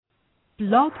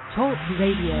Blog Talk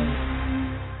Radio.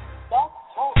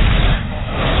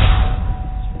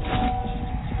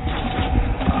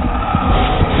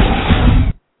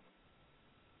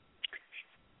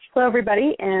 Hello,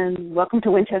 everybody, and welcome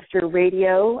to Winchester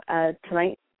Radio.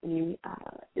 Tonight,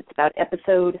 it's about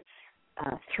episode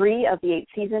 3 of the 8th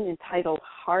season entitled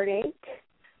Heartache.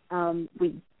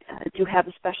 We do have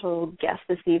a special guest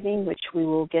this evening, which we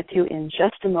will get to in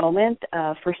just a moment.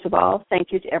 First of all,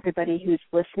 thank you to everybody who's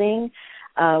listening,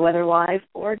 whether live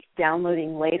or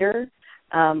downloading later.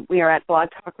 We are at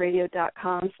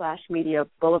blogtalkradio.com/Media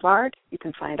Boulevard. You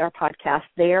can find our podcast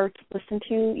there to listen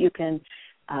to. You can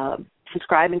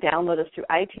subscribe and download us through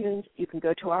iTunes. You can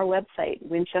go to our website,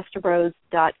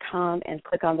 winchesterbros.com, and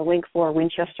click on the link for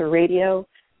Winchester Radio.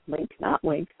 Link, not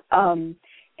wink.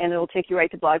 And it will take you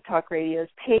right to Blog Talk Radio's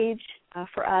page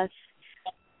for us.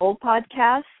 Old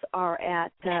podcasts are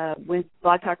at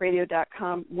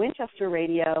blogtalkradio.com, Winchester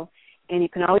Radio, and you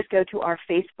can always go to our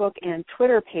Facebook and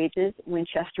Twitter pages,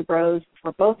 Winchester Bros,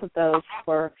 for both of those,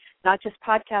 for not just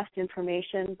podcast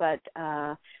information, but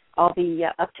all the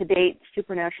up-to-date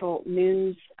supernatural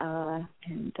news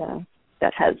and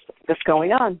that has this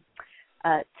going on.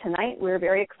 Tonight, we're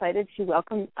very excited to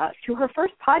welcome to her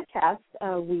first podcast,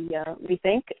 we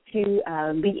think, to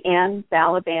Liane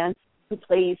Balaban, who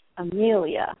plays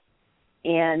Amelia.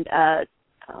 And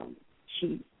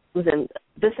she was in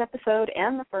this episode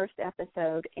and the first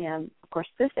episode, and, of course,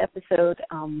 this episode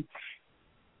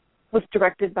was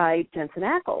directed by Jensen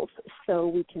Ackles, so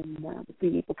we can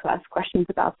be able to ask questions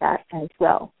about that as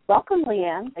well. Welcome,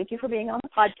 Liane. Thank you for being on the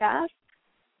podcast.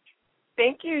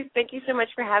 Thank you. Thank you so much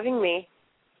for having me.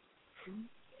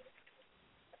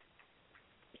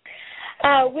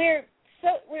 We're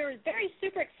very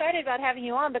super excited about having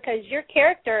you on because your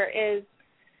character is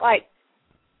like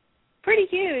pretty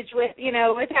huge with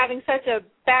having such a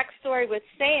backstory with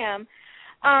Sam.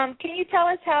 Can you tell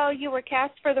us how you were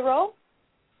cast for the role?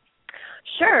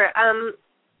 Sure.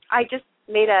 I just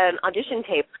made an audition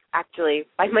tape actually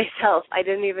by myself. I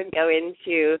didn't even go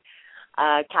into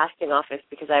casting office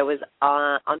because I was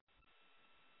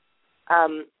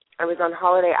on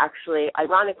holiday, actually,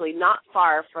 ironically, not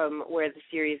far from where the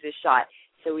series is shot.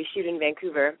 So we shoot in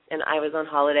Vancouver, and I was on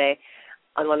holiday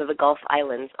on one of the Gulf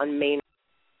Islands on Maine.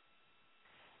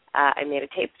 I made a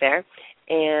tape there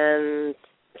and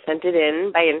sent it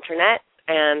in by internet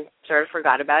and sort of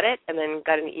forgot about it, and then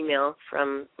got an email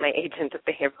from my agent that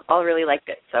they all really liked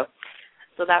it. So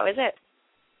that was it.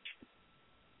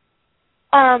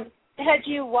 Had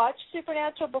you watched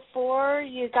Supernatural before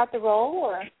you got the role,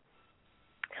 or? I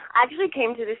actually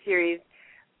came to the series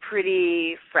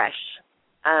pretty fresh.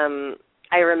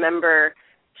 I remember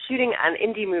shooting an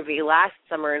indie movie last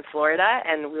summer in Florida,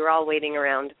 and we were all waiting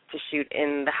around to shoot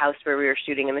in the house where we were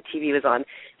shooting, and the TV was on,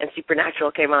 and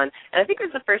Supernatural came on. And I think it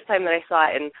was the first time that I saw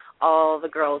it, and all the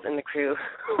girls in the crew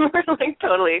were like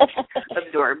totally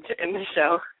absorbed in the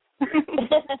show.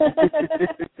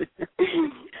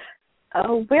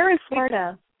 Oh, where in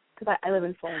Florida? Because I live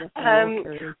in Florida.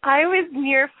 I was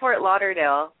near Fort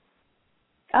Lauderdale.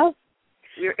 Oh.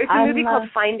 It's a movie called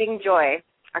Finding Joy,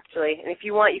 actually. And if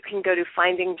you want, you can go to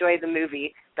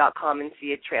findingjoythemovie.com and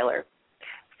see a trailer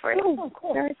for it. Oh,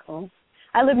 cool. Very cool.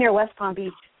 I live near West Palm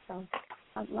Beach, so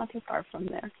I'm not too far from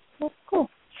there. Oh, cool.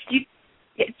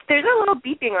 There's a little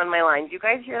beeping on my line. Do you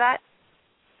guys hear that?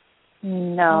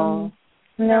 No.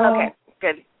 No. Okay,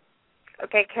 good.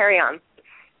 Okay, carry on.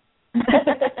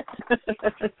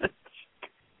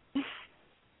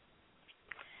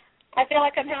 I feel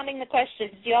like I'm hounding the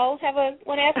questions. Do you all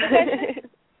want to ask a question?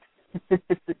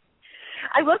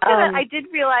 I will say that I did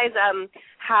realize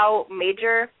how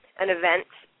major an event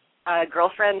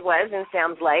Girlfriend was in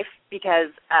Sam's life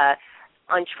because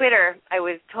on Twitter I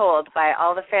was told by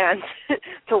all the fans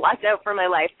to watch out for my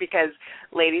life because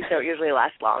ladies don't usually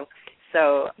last long.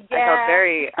 So yeah. I felt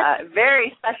very,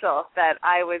 very special that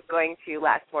I was going to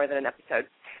last more than an episode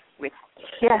with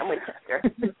Winchester.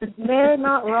 They're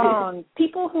not wrong.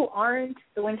 People who aren't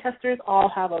the Winchesters all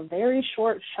have a very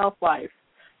short shelf life,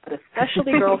 but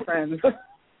especially girlfriends.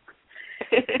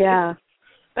 Yeah,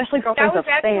 especially girlfriends of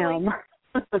Sam.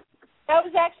 That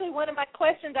was actually one of my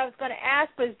questions I was going to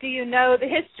ask was, do you know the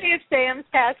history of Sam's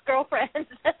past girlfriends?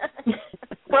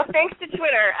 Well, thanks to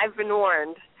Twitter, I've been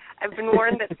warned. I've been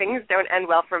warned that things don't end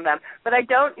well from them, but I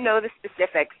don't know the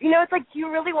specifics. It's like, do you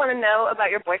really want to know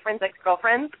about your boyfriend's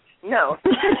ex-girlfriend? No.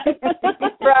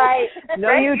 Right. No,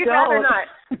 right? you You'd don't. rather not.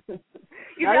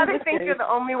 You'd rather think you're the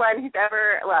only one he's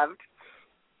ever loved.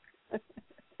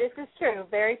 This is true.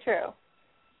 Very true.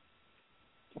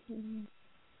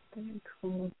 Very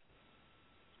cool.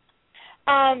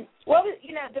 What was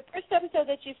the first episode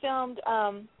that you filmed?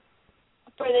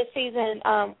 for this season,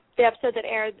 the episode that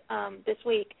aired this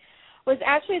week, was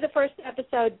actually the first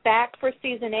episode back for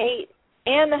season 8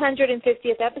 and the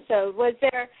 150th episode.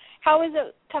 How was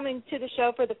it coming to the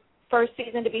show for the first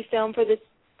season to be filmed for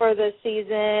the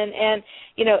season, and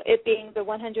it being the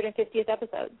 150th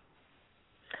episode?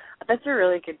 That's a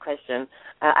really good question.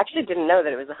 I actually didn't know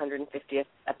that it was the 150th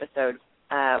episode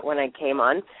when I came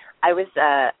on.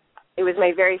 It was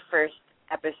my very first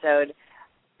episode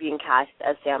being cast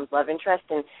as Sam's love interest,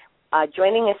 and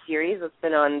joining a series that's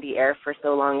been on the air for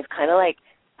so long is kind of like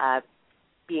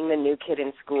being the new kid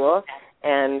in school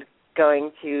and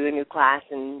going to a new class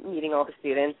and meeting all the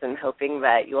students and hoping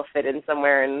that you'll fit in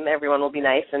somewhere and everyone will be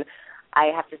nice. And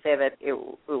I have to say that it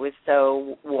was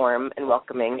so warm and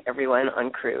welcoming, everyone on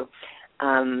crew,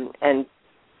 and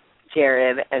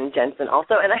Jared and Jensen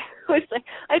also. And I was like,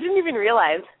 I didn't even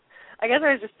realize. I guess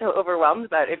I was just so overwhelmed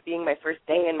about it being my first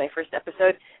day and my first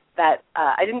episode that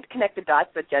I didn't connect the dots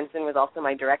that Jensen was also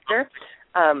my director.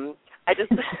 I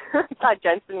just thought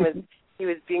Jensen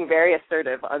was being very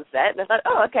assertive on set, and I thought,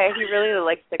 oh, okay, he really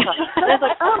likes to come. And I was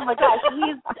like, oh my gosh,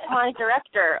 he's my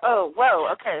director. Oh, whoa,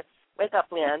 okay. Wake up,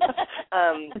 Liane.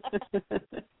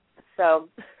 So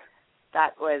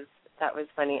that was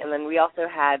funny. And then we also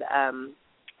had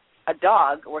a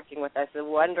dog working with us, a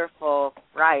wonderful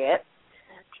Riot,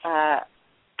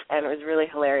 and it was really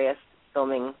hilarious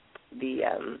filming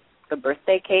the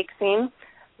birthday cake scene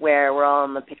where we're all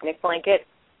on the picnic blanket,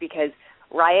 because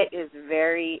Riot is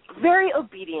very, very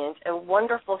obedient, a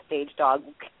wonderful stage dog,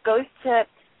 goes to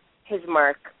his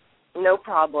mark, no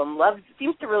problem,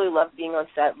 seems to really love being on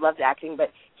set, loves acting,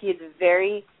 but he is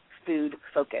very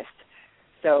food-focused.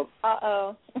 So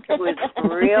it was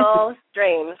real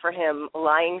strain for him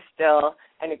lying still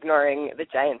and ignoring the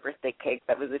giant birthday cake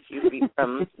that was a few feet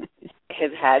from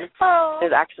his head. Oh. It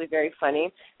was actually very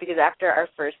funny, because after our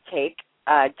first take,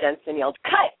 Jensen yelled,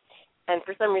 "Cut!" And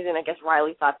for some reason, I guess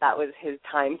Riley thought that was his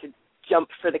time to jump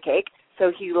for the cake.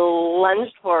 So he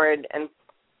lunged forward and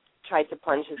tried to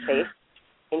plunge his face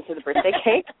into the birthday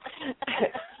cake.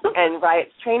 And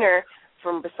Riot's trainer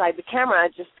from beside the camera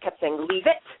just kept saying, "Leave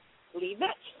it, leave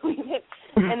it, leave it."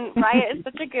 And Riot is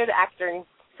such a good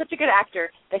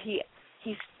actor that he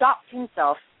stopped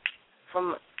himself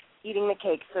from eating the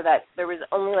cake so that there was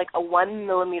only like a 1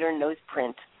 millimeter nose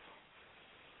print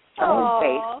on his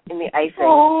face in the icing.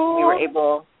 Aww. We were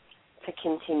able to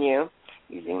continue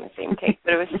using the same cake,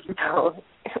 but it was so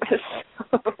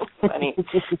funny.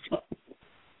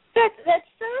 That's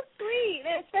so sweet,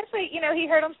 and especially he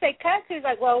heard him say cut, so he's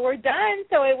like, well, we're done,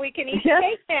 so we can eat the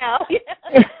cake now.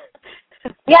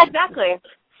 Yeah, exactly.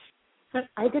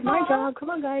 I did my job.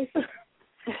 Come on, guys.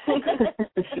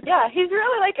 Yeah, he's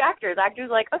really like actors. Actors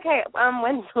like, okay,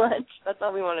 when's lunch? That's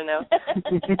all we want to know.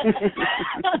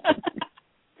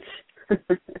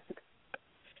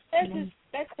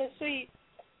 That's so sweet.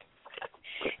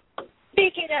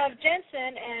 Speaking of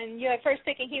Jensen, and you at first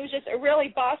thinking he was just a really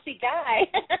bossy guy.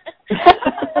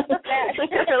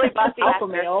 Really bossy alpha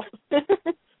male.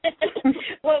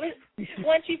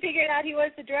 Once you figured out he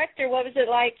was the director, what was it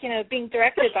like, being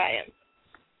directed by him?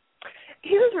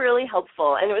 He was really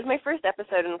helpful, and it was my first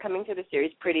episode, and coming to the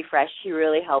series pretty fresh, he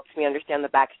really helped me understand the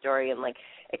backstory and,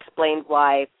 explained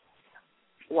why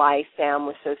Sam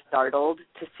was so startled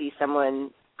to see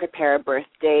someone prepare a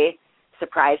birthday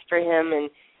surprise for him. And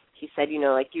he said,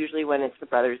 usually when it's the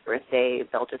brother's birthday,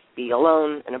 they'll just be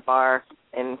alone in a bar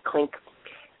and clink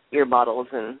beer bottles,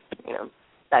 and,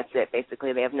 that's it.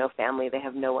 Basically, they have no family, they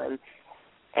have no one.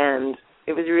 And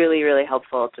it was really, really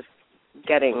helpful just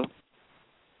getting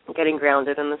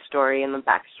grounded in the story and the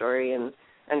backstory and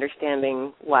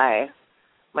understanding why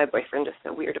my boyfriend is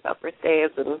so weird about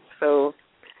birthdays and so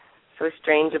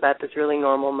strange about this really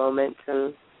normal moment,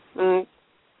 and it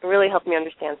really helped me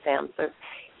understand Sam. So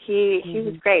he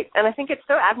was great. And I think it's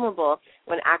so admirable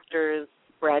when actors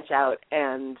branch out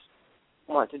and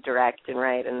want to direct and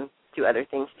write and do other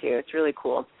things too. It's really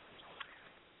cool.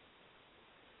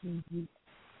 Mm-hmm.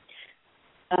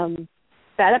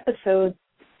 That episode,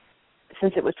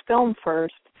 since it was filmed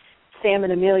first, Sam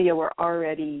and Amelia were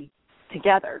already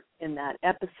together in that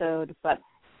episode, but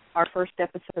our first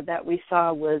episode that we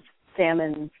saw was Sam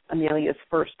and Amelia's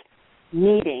first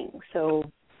meeting. So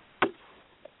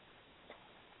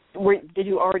did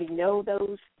you already know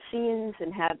those scenes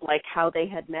and had how they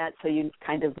had met, so you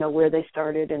kind of know where they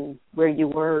started and where you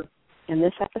were in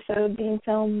this episode being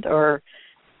filmed, or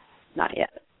not yet?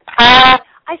 I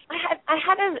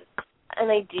had an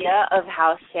idea of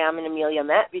how Sam and Amelia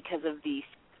met because of the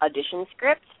audition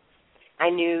script. I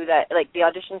knew that the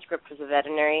audition script was a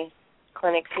veterinary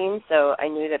clinic scene, so I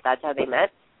knew that that's how they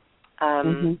met.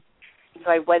 So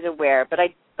I was aware, but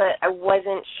but I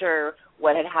wasn't sure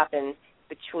what had happened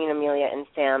between Amelia and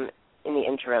Sam in the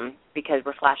interim, because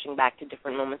we're flashing back to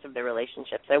different moments of their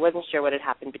relationship. So I wasn't sure what had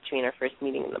happened between our first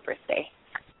meeting and the first day.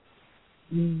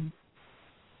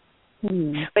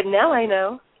 But now I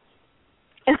know.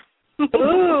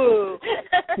 Ooh.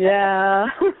 Yeah.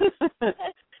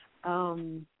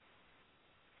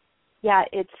 Yeah,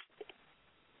 it's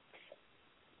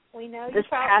we know this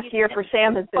past year for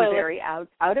Sam has been very out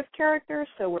of character,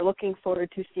 so we're looking forward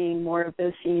to seeing more of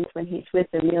those scenes when he's with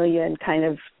Amelia and kind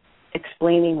of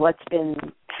explaining what's been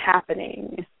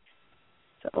happening.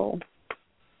 So,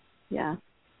 yeah.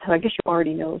 So I guess you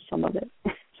already know some of it.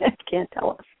 Can't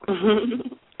tell us.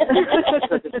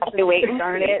 Wait,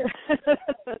 darn it.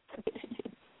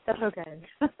 That's okay.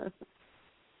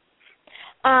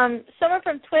 Someone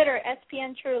from Twitter,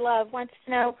 SPN True Love, wants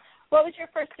to know, what was your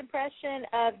first impression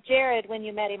of Jared when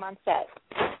you met him on set?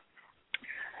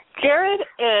 Jared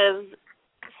is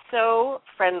so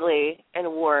friendly and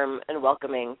warm and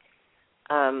welcoming.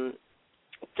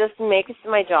 Just makes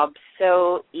my job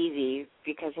so easy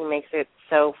because he makes it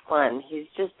so fun. He's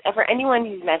just, for anyone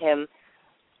who's met him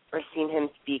or seen him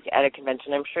speak at a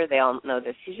convention, I'm sure they all know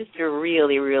this, he's just a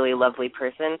really, really lovely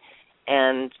person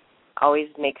and always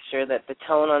makes sure that the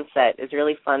tone on set is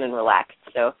really fun and relaxed.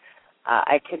 So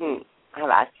I couldn't have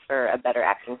asked for a better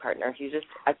acting partner. He's just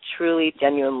a truly,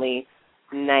 genuinely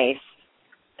nice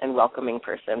and welcoming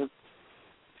person.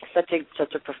 Such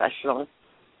a professional.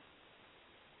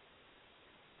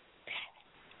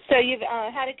 So you've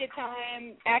had a good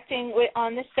time acting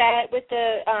on the set with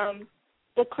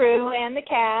the crew and the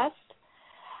cast.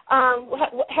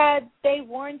 Had they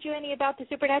warned you any about the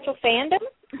supernatural fandom?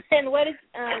 And what is,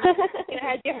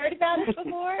 had you heard about it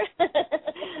before?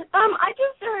 I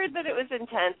just heard that it was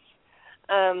intense.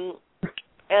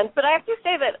 But I have to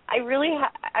say that I really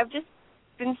I've just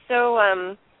been so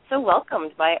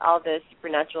welcomed by all the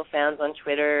supernatural fans on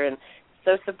Twitter and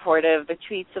so supportive. The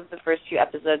tweets of the first few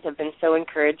episodes have been so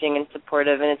encouraging and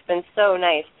supportive, and it's been so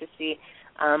nice to see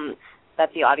that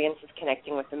the audience is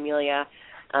connecting with Amelia.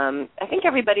 I think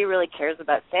everybody really cares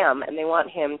about Sam, and they want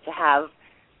him to have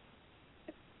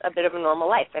a bit of a normal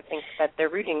life. I think that they're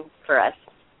rooting for us,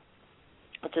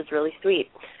 which is really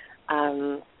sweet.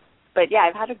 But, yeah,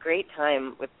 I've had a great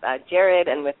time with Jared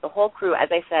and with the whole crew. As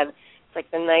I said, it's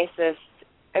like the nicest.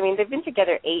 I mean, they've been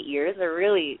together 8 years. They're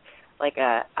really like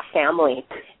a family,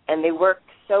 and they work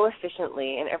so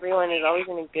efficiently, and everyone is always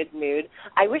in a good mood.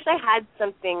 I wish I had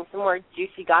some more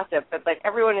juicy gossip, but like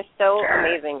everyone is so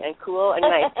amazing and cool and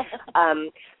nice.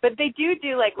 But they do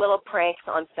like little pranks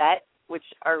on set, which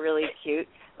are really cute.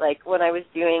 Like when I was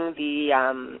doing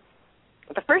the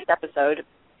first episode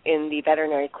in the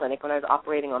veterinary clinic, when I was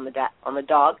operating on the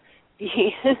dog,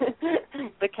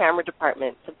 the camera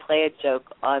department, to play a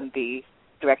joke on the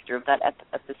director of that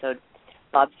episode,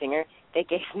 Bob Singer, they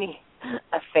gave me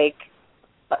a fake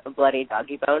bloody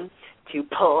doggy bone to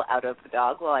pull out of the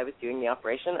dog while I was doing the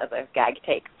operation as a gag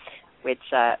take,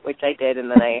 which I did,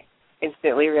 and then I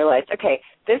instantly realized, okay,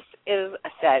 this is a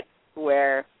set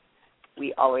where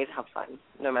we always have fun,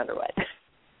 no matter what.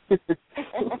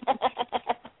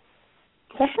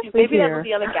 Maybe that will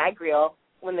be on a gag reel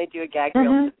when they do a gag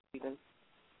reel this season.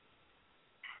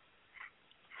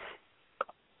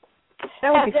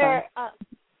 That would be fun.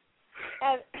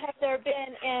 Have there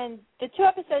been, in the 2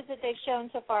 episodes that they've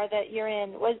shown so far that you're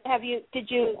in,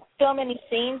 did you film any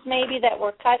scenes maybe that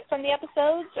were cut from the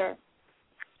episodes, or?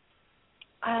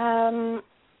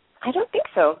 I don't think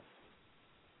so.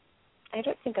 I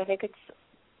think it's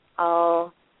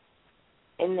all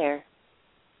in there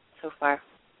so far.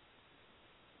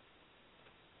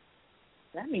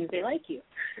 That means they like you.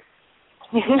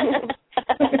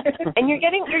 And you're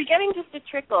getting just a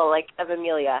trickle like of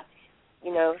Amelia.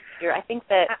 You know, I think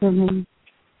that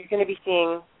you're going to be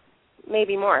seeing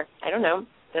maybe more. I don't know.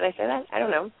 Did I say that? I don't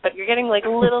know. But you're getting like a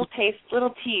little tease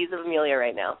of Amelia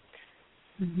right now.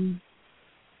 Mm-hmm.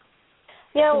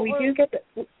 Yeah, we do get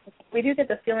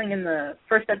the feeling in the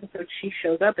first episode she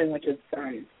shows up in, which is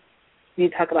you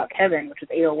talk about Kevin, which is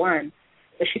 801,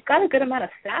 but she's got a good amount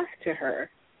of sass to her.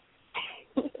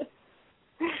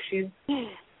 She's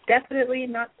definitely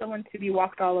not someone to be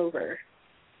walked all over.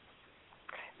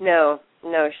 No,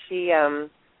 she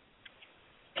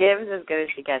gives as good as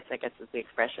she gets, I guess is the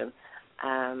expression.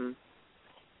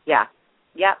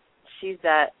 She's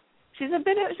got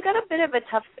a bit of a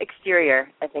tough exterior,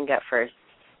 I think, at first.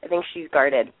 I think she's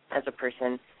guarded as a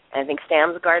person, and I think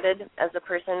Sam's guarded as a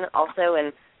person also,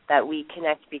 and that we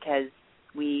connect because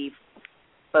we've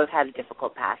both had a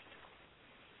difficult past.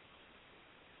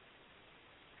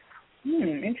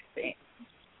 Interesting.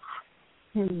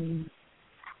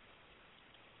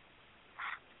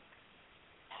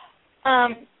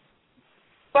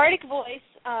 Bardic Voice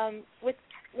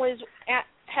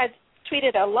had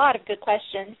tweeted a lot of good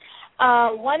questions.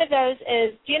 One of those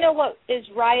is, do you know what is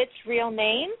Riot's real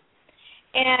name?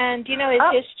 And do you know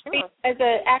his history as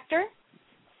an actor?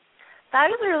 That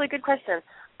is a really good question.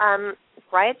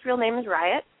 Riot's real name is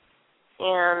Riot,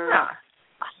 and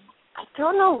I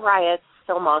don't know Riot's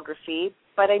filmography,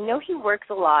 but I know he works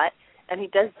a lot, and he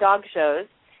does dog shows.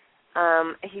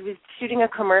 He was shooting a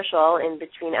commercial in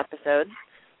between episodes,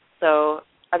 so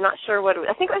I'm not sure what it was.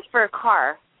 I think it was for a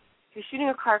car. He was shooting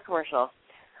a car commercial.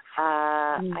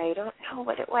 I don't know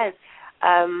what it was.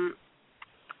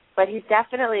 But he's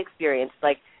definitely experienced.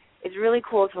 Like, it's really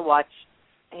cool to watch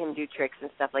him do tricks and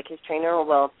stuff. Like, his trainer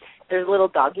there's little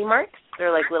doggy marks.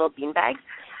 They're like little bean bags,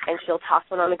 and she'll toss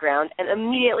one on the ground, and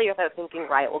immediately, without thinking,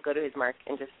 Riot will go to his mark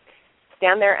and just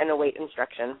stand there and await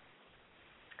instruction.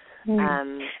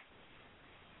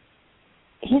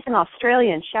 He's an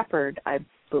Australian Shepherd, I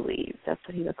believe. That's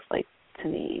what he looks like to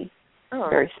me. Oh.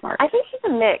 Very smart. I think he's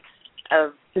a mix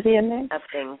of Is he a mix? Of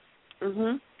things.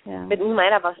 Mhm. Yeah. But he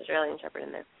might have Australian Shepherd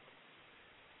in there.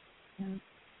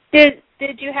 Yeah.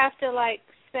 Did you have to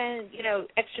spend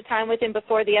extra time with him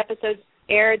before the episodes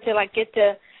aired to get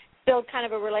to build kind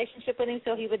of a relationship with him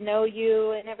so he would know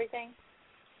you and everything?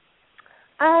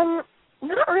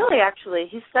 Not really, actually.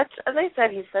 He's such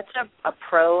a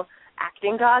pro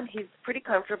acting dog. He's pretty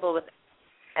comfortable with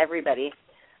everybody.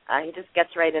 He just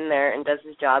gets right in there and does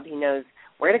his job. He knows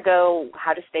where to go,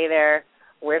 how to stay there,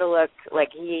 where to look.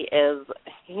 He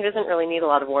doesn't really need a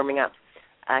lot of warming up.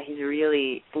 He's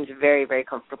very, very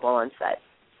comfortable on set.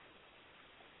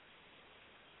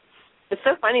 It's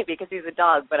so funny because he's a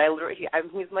dog, but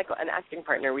he's like an acting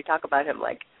partner. We talk about him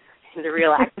like he's a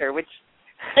real actor, which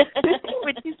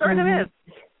he sort of is.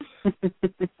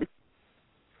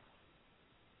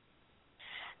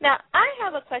 Now, I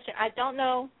have a question. I don't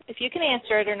know if you can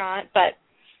answer it or not, but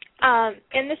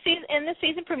in the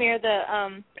season premiere,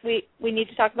 we need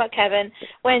to talk about Kevin.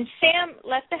 When Sam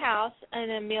left the house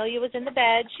and Amelia was in the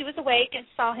bed, she was awake and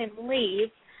saw him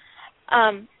leave.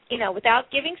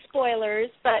 Without giving spoilers,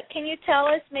 but can you tell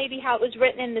us maybe how it was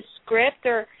written in the script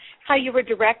or how you were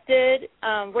directed?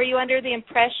 Were you under the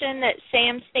impression that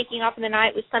Sam sneaking off in the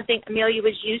night was something Amelia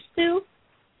was used to?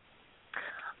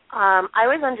 I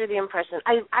was under the impression.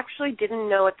 I actually didn't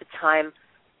know at the time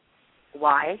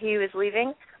why he was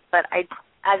leaving, but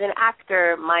as an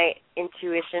actor, my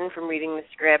intuition from reading the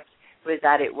script was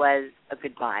that it was a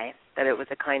goodbye, that it was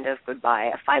a kind of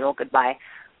goodbye, a final goodbye.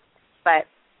 But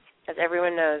as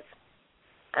everyone knows,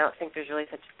 I don't think there's really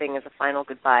such a thing as a final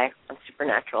goodbye on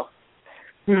Supernatural.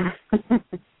 You have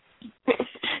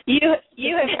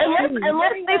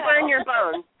unless they burn your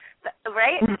bones,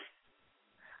 right?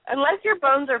 Unless your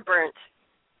bones are burnt.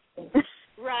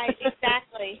 Right,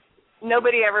 exactly.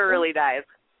 Nobody ever really dies.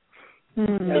 This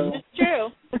is true.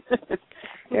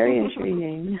 Very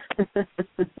intriguing.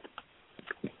 It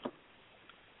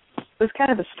was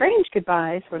kind of a strange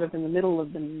goodbye, sort of in the middle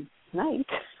of the night.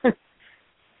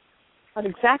 Not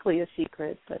exactly a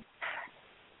secret, but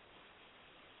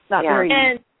not very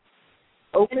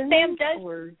open. And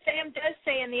Sam does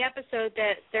say in the episode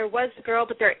that there was a girl,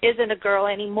 but there isn't a girl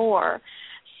anymore.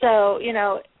 So,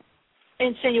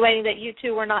 insinuating that you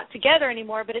two were not together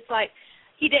anymore, but it's like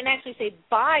he didn't actually say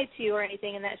bye to you or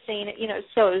anything in that scene,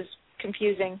 so it was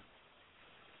confusing.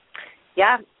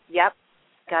 Yeah, yep.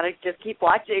 Got to just keep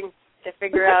watching to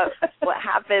figure out what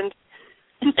happened.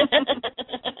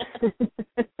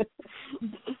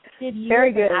 Did you,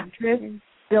 very good actress,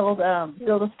 build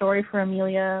a story for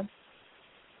Amelia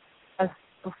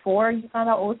before you found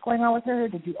out what was going on with her?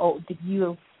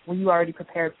 Were you already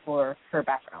prepared for her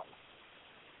background?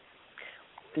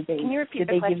 Can you repeat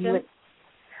the question? Give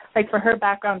you for her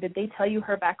background, did they tell you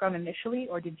her background initially,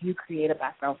 or did you create a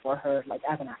background for her,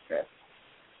 as an actress?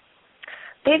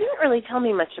 They didn't really tell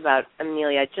me much about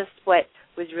Amelia, just what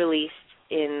was released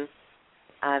in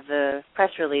the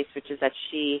press release, which is that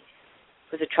she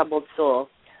was a troubled soul.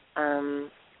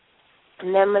 And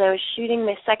then when I was shooting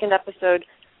my second episode,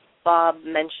 Bob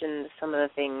mentioned some of the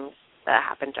things that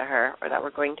happened to her or that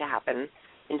were going to happen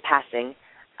in passing,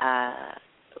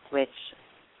 which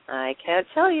I can't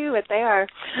tell you what they are.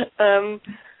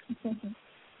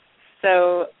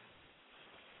 So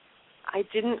I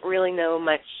didn't really know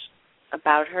much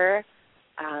about her,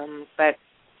 but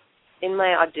in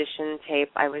my audition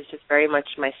tape, I was just very much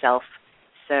myself,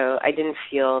 so I didn't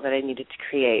feel that I needed to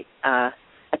create a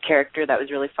character that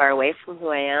was really far away from who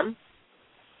I am.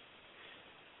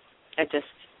 It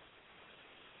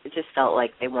just felt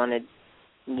like they wanted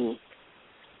me.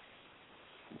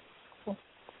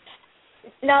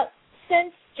 Now,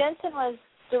 since Jensen was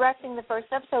directing the first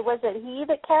episode, was it he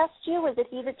that cast you? Was it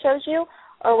he that chose you?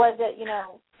 Or was it,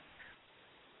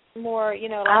 more, like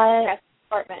the cast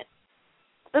department?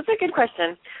 That's a good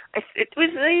question. It was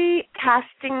the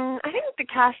casting. I think the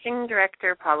casting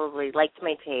director probably liked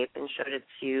my tape and showed it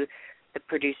to the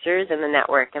producers and the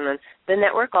network. And then the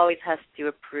network always has to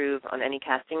approve on any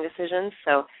casting decisions.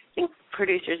 So I think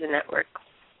producers and network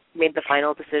made the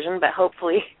final decision, but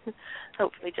hopefully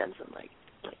Jensen liked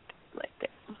it.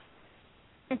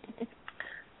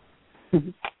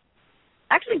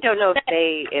 I actually don't know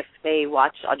if they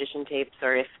watch audition tapes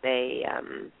or if they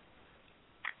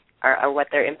or what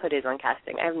their input is on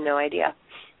casting. I have no idea.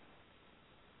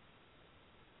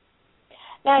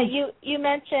 Now you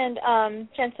mentioned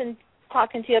Jensen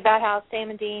talking to you about how Sam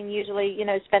and Dean usually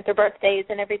spent their birthdays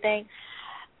and everything.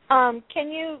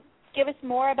 Can you give us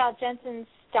more about Jensen's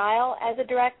style as a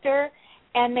director?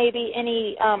 And maybe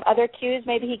any other cues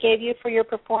maybe he gave you for your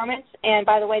performance. And,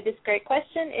 by the way, this great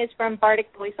question is from Bardic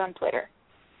Voice on Twitter.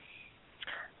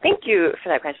 Thank you for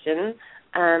that question.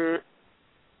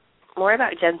 More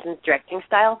about Jensen's directing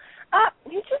style.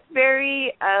 He's just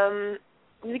very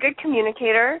he's a good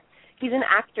communicator. He's an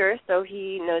actor, so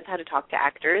he knows how to talk to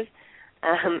actors.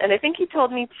 And I think he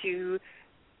told me to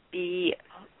be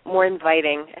more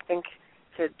inviting. I think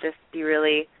to just be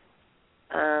really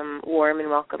warm and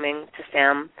welcoming to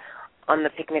Sam on the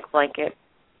picnic blanket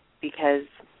because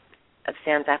of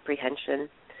Sam's apprehension.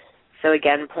 So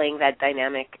again, playing that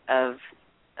dynamic of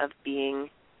being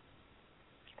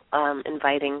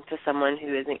inviting to someone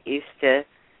who isn't used to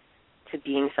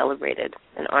being celebrated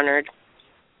and honored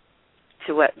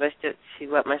to what most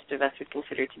of us would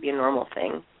consider to be a normal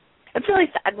thing. It's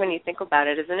really sad when you think about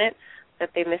it, isn't it? That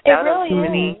they missed out on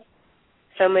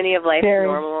so many of life's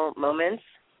normal moments.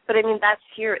 But I mean, that's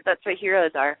what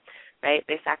heroes are, right?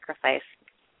 They sacrifice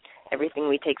everything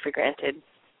we take for granted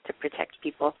to protect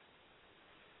people.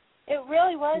 It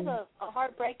really was a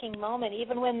heartbreaking moment.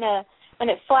 Even when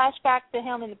it flashed back to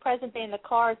him in the present day in the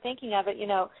car thinking of it,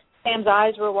 Sam's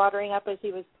eyes were watering up as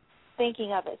he was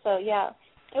thinking of it. So, yeah,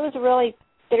 it was a really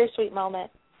bittersweet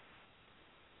moment.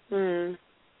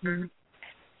 Mm-hmm.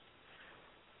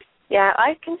 Yeah,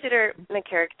 I consider my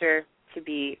character to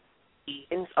be,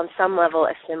 on some level,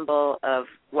 a symbol of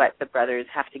what the brothers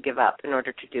have to give up in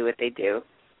order to do what they do.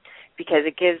 Because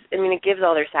it gives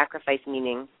all their sacrifice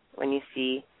meaning when you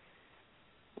see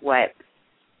what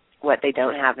they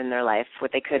don't have in their life,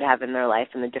 what they could have in their life,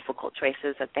 and the difficult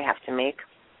choices that they have to make.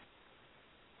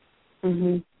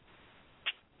 Mhm.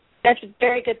 That's a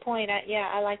very good point.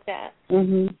 I like that.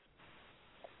 Mhm.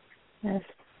 Yes.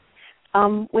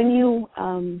 When you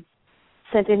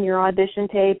sent in your audition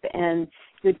tape and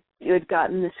you had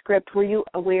gotten the script, were you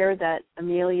aware that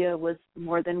Amelia was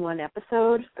more than one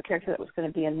episode, a character that was going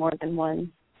to be in more than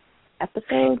one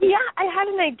episode? Yeah, I had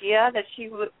an idea that she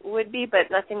would be, but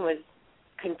nothing was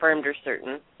confirmed or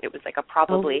certain. It was like a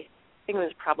probably. I think it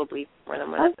was probably more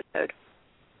than one episode.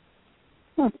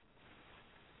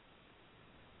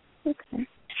 Okay.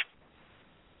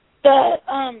 The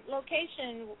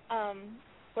location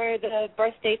where the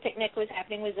birthday picnic was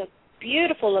happening was a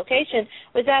beautiful location.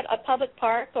 Was that a public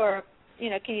park or,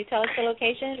 can you tell us the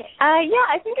location? Yeah,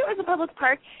 I think it was a public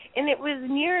park, and it was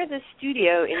near the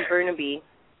studio in Burnaby,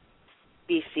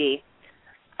 BC.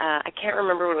 I can't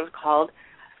remember what it was called.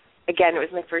 Again, it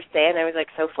was my first day, and I was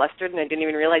so flustered, and I didn't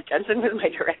even realize Jensen was my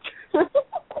director.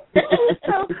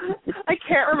 So I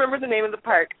can't remember the name of the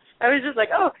park. I was just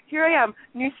here I am,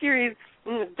 new series,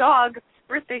 dog,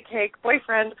 birthday cake,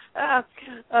 boyfriend.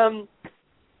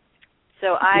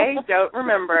 So I don't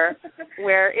remember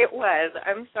where it was.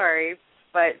 I'm sorry,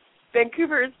 but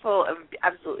Vancouver is full of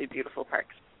absolutely beautiful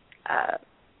parks.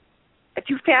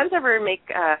 Do fans ever make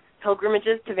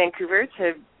pilgrimages to Vancouver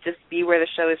to just be where the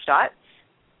show is shot?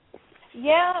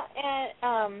 Yeah,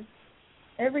 and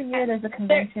every year there's a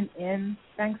convention in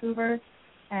Vancouver,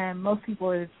 and most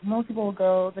people will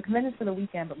go. The convention's for the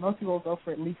weekend, but most people will go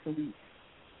for at least a week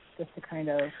just to kind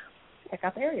of check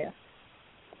out the area.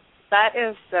 That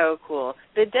is so cool.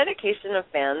 The dedication of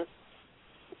fans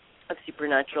of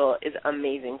Supernatural is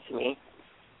amazing to me.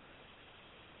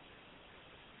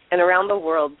 And around the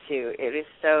world, too. It is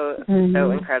so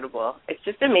incredible. It's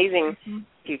just amazing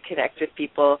to connect with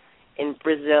people in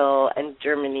Brazil and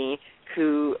Germany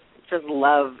who just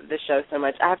love the show so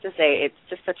much. I have to say, it's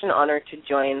just such an honor to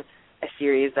join a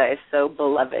series that is so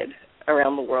beloved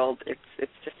around the world.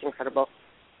 It's just incredible.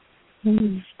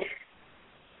 Mm-hmm.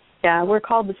 Yeah, we're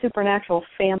called the Supernatural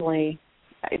family.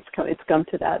 It's come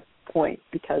to that point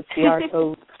because we are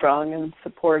so strong and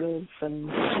supportive and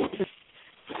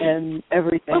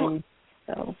everything.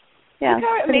 So, yeah. Look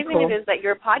how amazing cool. it is that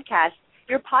your podcast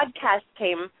your podcast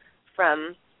came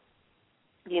from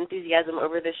the enthusiasm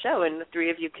over the show, and the three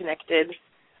of you connected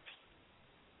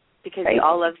because you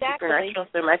all love Supernatural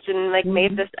so much and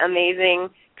made this amazing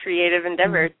creative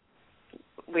endeavor,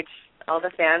 which all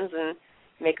the fans and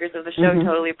makers of the show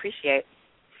totally appreciate.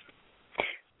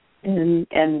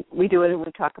 And we do it, and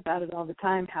we talk about it all the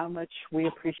time, how much we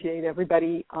appreciate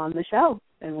everybody on the show,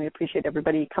 and we appreciate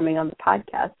everybody coming on the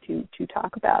podcast to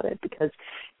talk about it, because,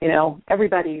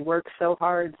 everybody works so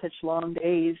hard, such long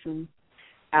days and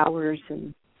hours,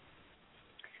 and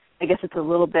I guess it's a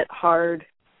little bit hard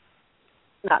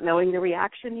not knowing the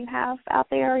reaction you have out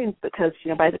there, and because,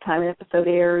 by the time an episode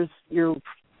airs, you're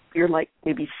like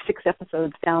maybe 6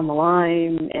 episodes down the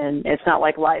line, and it's not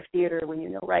like live theater when you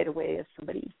know right away if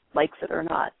somebody likes it or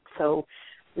not. So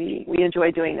we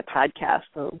enjoy doing the podcast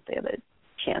so they have a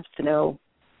chance to know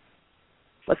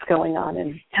what's going on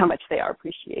and how much they are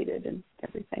appreciated and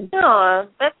everything. Oh,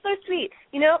 that's so sweet.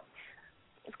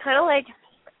 It's kind of like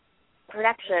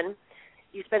production.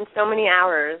 You spend so many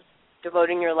hours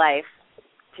devoting your life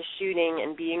to shooting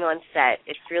and being on set.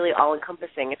 It's really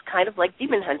all-encompassing. It's kind of like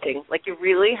demon hunting. Like, you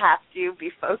really have to be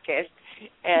focused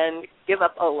and give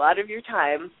up a lot of your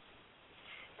time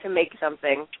to make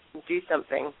something, do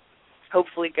something,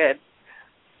 hopefully good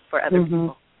for other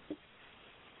people.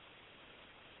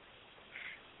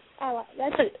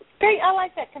 That's great. I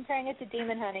like that, comparing it to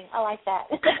demon hunting. I like that.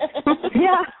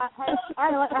 Yeah,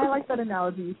 I like that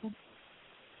analogy.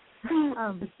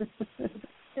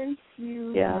 Since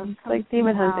you it's like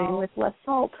demon hunting with less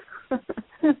salt.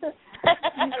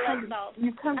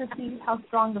 You've come to see how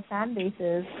strong the fan base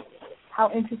is.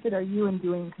 How interested are you in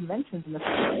doing conventions in the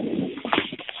future?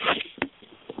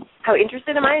 How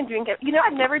interested am I in doing?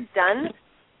 I've never done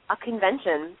a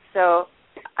convention, so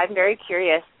I'm very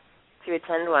curious to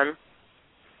attend one.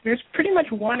 There's pretty much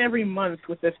one every month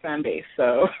with this fan base,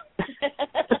 so.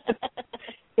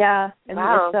 Yeah, and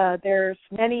there's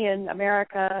many in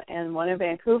America and one in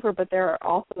Vancouver, but there are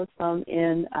also some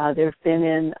there's been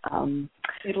in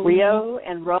Rio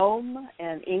and Rome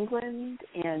and England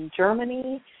and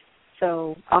Germany,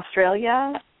 so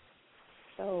Australia.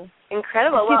 So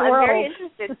incredible. Well, I'm very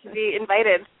interested to be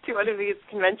invited to one of these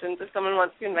conventions if someone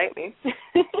wants to invite me.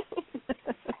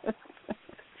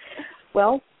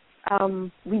 Well,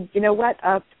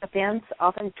 fans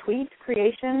often tweet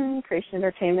Creation. Creation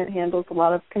Entertainment handles a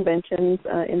lot of conventions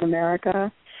in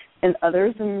America and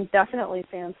others, and definitely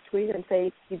fans tweet and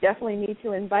say, you definitely need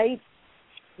to invite,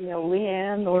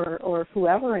 Liane or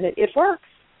whoever, and it works.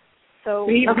 So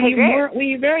we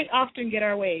very often get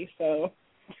our way, so.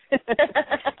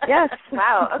 Yes.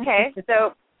 Wow, okay.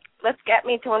 So let's get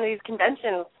me to one of these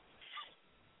conventions.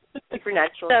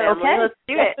 Supernatural family. Okay. Let's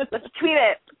do it. Let's tweet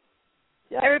it.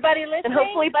 Yep. Everybody listening? And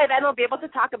hopefully by then we'll be able to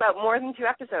talk about more than 2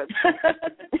 episodes.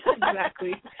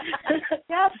 Exactly.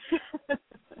 Yes.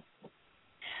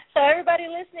 So everybody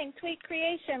listening, tweet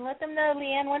Creation. Let them know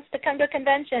Liane wants to come to a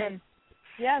convention.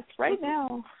 Yes, right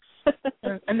now.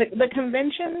 And the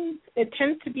convention, it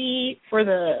tends to be for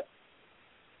the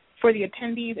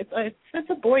attendees. It's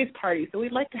a boys' party, so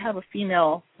we'd like to have a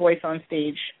female voice on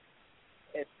stage.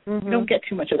 We don't get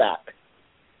too much of that.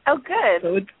 Oh, good.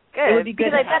 So good. It would be good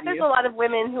because I bet there's a lot of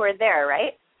women who are there,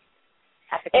 right?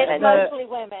 At the convention. It's mostly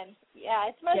women. Yeah,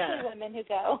 it's mostly women who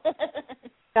go.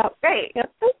 Yep. Great.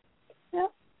 Yep.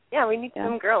 Yep. Yeah, we need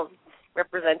some girls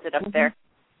represented up there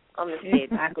on the stage.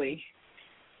 Exactly.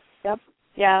 Yep.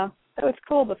 Yeah. So it's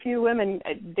cool. The few women,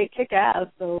 they kick ass,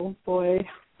 so boy.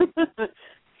 The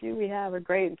few we have are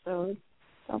great, so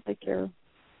I don't think you're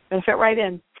going to fit right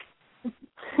in.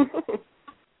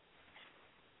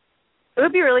 It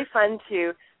would be really fun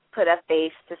to put a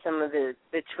face to some of the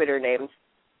Twitter names,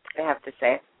 I have to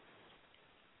say.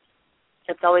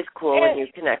 It's always cool when you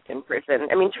connect in person.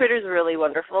 I mean, Twitter's really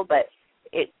wonderful, but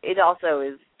it also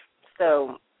is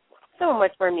so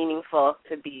much more meaningful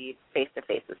to be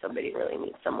face-to-face with somebody and really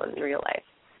meet someone in real life.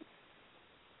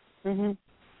 Mhm.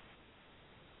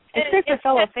 It's great for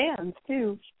fellow fans,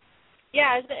 too.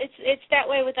 Yeah, it's that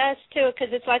way with us, too,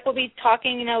 because it's like we'll be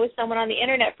talking, with someone on the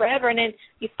Internet forever, and then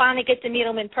you finally get to meet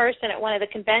them in person at one of the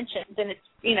conventions, and it's,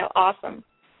 awesome.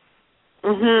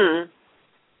 Mhm.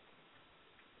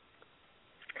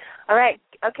 All right.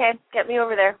 Okay. Get me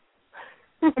over there.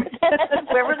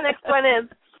 Wherever the next one is.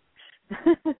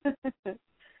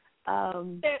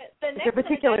 Is there a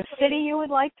particular city you would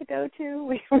like to go to?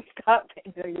 We got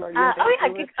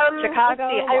Chicago,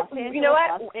 Los Angeles, you know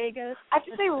what? Las Vegas. I have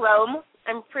to say Rome.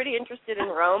 I'm pretty interested in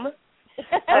Rome.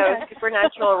 So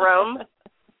Supernatural Rome.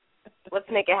 Let's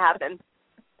make it happen.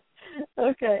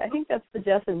 Okay, I think that's the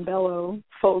Jess and Bello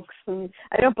folks, and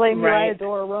I don't blame you. I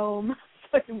adore Rome,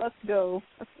 so you must go.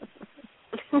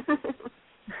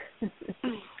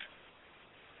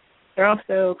 They're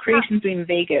also Creations doing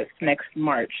Vegas next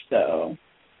March, so.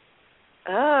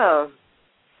 Oh,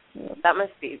 that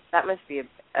must be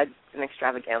an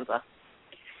extravaganza.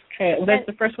 Okay, well, that's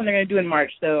the first one they're going to do in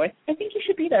March, so I think you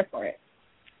should be there for it.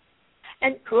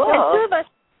 And cool. And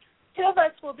two of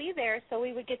us will be there, so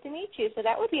we would get to meet you. So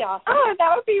that would be awesome. Oh,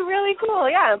 that would be really cool.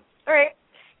 Yeah. All right,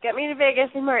 get me to Vegas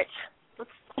in March.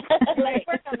 Let's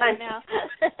work on that now.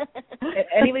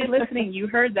 Anybody listening, you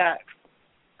heard that.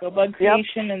 Go Bug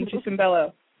Creation and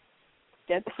Chusumbello.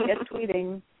 Get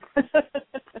tweeting.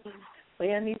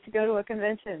 Liane needs to go to a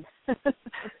convention.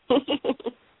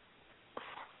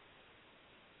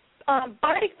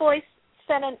 Bardic Voice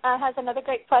has another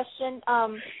great question.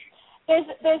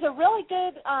 There's a really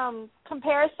good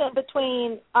comparison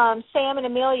between Sam and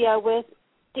Amelia with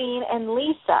Dean and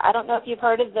Lisa. I don't know if you've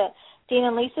heard of the Dean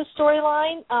and Lisa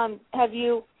storyline. Have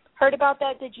you heard about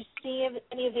that? Did you see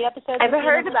any of the episodes? I've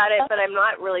heard about it, but I'm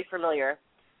not really familiar.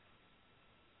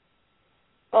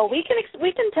 Well, we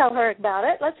can tell her about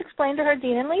it. Let's explain to her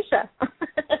Dean and Lisa.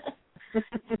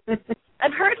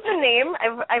 I've heard the name.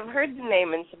 I've heard the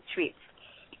name in some tweets.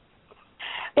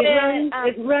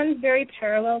 It runs very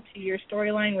parallel to your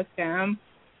storyline with Sam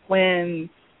when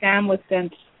Sam was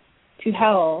sent to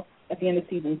hell at the end of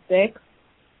season 6.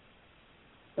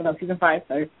 Oh, no, season 5,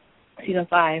 sorry. Season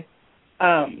 5.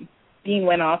 Dean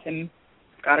went off and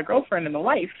got a girlfriend and a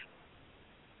wife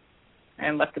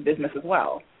and left the business as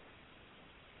well.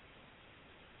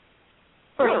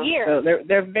 For a year. So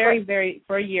they're very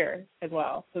for a year as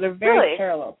well. So they're very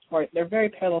parallel. They're very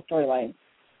parallel storylines,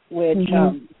 which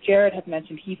Jared has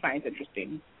mentioned he finds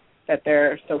interesting that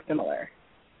they're so similar.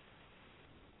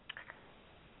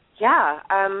 Yeah.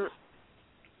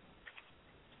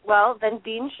 Well, then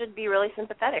Dean should be really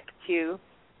sympathetic to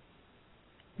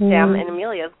Sam and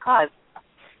Amelia's cause.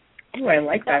 Oh, I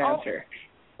like that answer.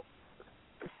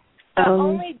 The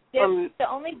only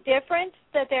difference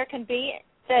that there can be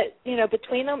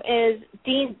between them is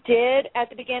Dean did at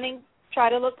the beginning try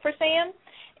to look for Sam,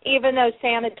 even though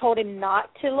Sam had told him not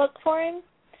to look for him.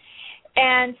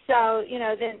 And so,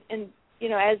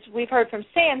 as we've heard from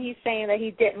Sam, he's saying that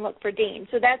he didn't look for Dean.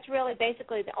 So that's really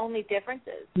basically the only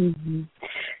differences. Mm-hmm.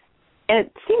 And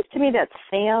it seems to me that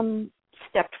Sam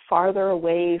stepped farther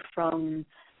away from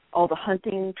all the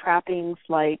hunting trappings,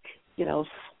 like,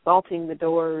 salting the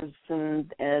doors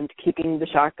and keeping the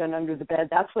shotgun under the bed.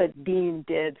 That's what Dean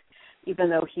did, even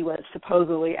though he was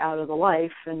supposedly out of the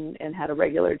life and had a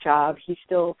regular job. He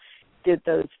still did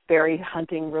those very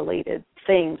hunting-related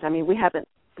things. I mean, we haven't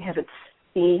had a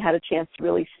chance to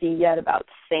really see yet about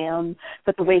Sam,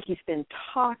 but the way he's been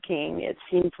talking, it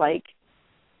seems like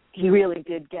he really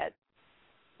did get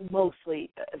mostly,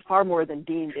 far more than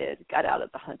Dean did, got out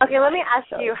of the hunting. Okay, let me ask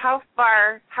you, how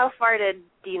far did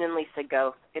Dean and Lisa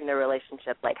go in their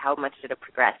relationship? Like, how much did it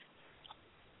progress?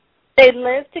 They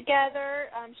lived together.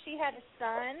 She had a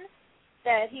son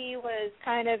that he was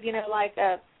kind of, like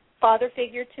a father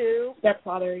figure to.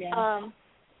 Stepfather, yeah.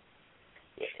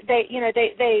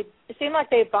 It seemed like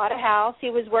they bought a house.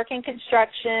 He was working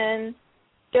construction,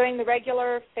 doing the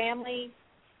regular family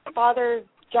father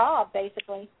job,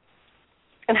 basically.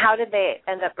 And how did they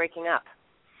end up breaking up?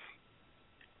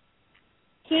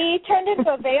 He turned into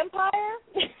a vampire.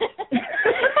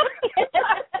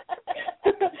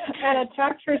 And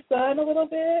attacked her son a little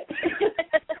bit.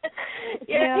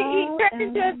 He turned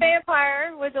into a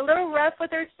vampire, was a little rough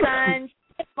with her son,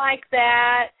 like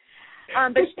that.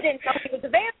 But she didn't know he was a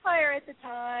vampire at the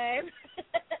time.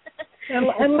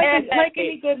 and like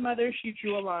any good mother, she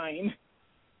drew a line.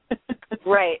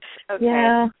 Right. Okay.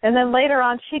 Yeah. And then later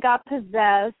on, she got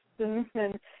possessed, and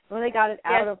when they got it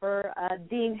out of her,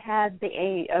 Dean had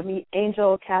the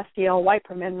angel Castiel wipe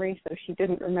her memory, so she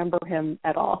didn't remember him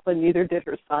at all, and neither did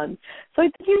her son. So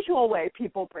it's the usual way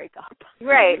people break up.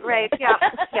 Right. Yeah.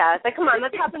 Yeah. Like, come on,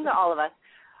 that's happened to all of us.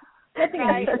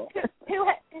 Right.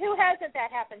 Who hasn't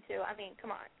that happened to? I mean,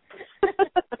 come on.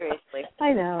 Seriously.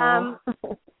 I know.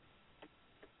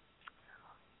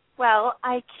 Well,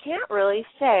 I can't really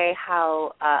say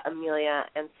how Amelia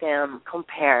and Sam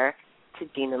compare to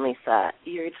Dean and Lisa.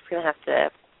 You're just gonna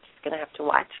have to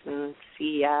watch and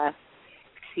see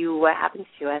what happens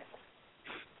to us.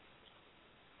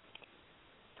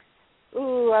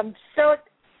 Ooh, I'm so.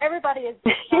 Everybody is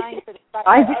dying for this.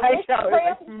 I know.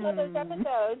 Those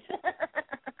episodes.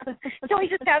 So we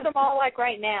just have them all like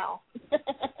right now.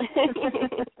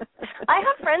 I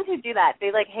have friends who do that.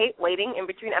 They hate waiting in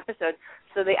between episodes,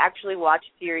 so they actually watch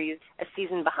series a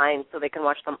season behind, so they can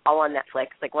watch them all on Netflix,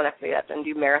 like one after the other, and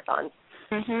do marathons.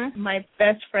 Mm-hmm. My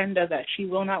best friend does that. She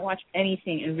will not watch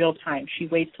anything in real time. She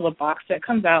waits till a box set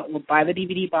comes out, will buy the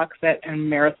DVD box set, and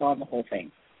marathon the whole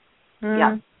thing.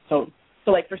 Yeah. So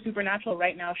like for Supernatural,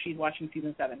 right now she's watching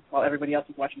season 7 while everybody else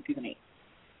is watching season 8.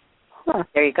 Huh.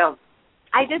 There you go.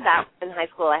 I did that in high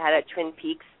school. I had a Twin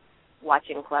Peaks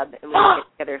watching club, and we would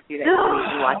get together a few days a week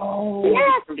and watch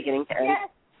from beginning to end. Yes.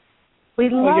 We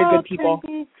love good people.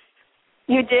 Twin Peaks.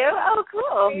 You do? Oh,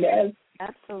 cool. Yes.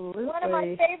 Absolutely. One of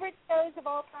my favorite shows of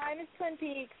all time is Twin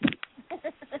Peaks.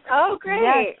 Oh, great.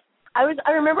 Yes. I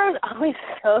remember I was always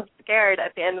so scared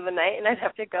at the end of the night, and I'd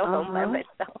have to go home by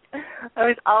myself. I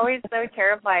was always so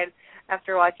terrified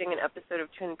after watching an episode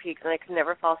of Twin Peaks, and I could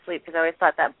never fall asleep because I always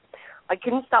thought that I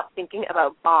couldn't stop thinking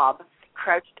about Bob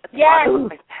crouched at the bottom of my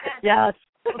bed. Yes.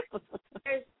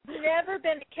 There's never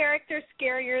been a character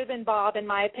scarier than Bob, in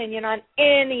my opinion, on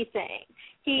anything.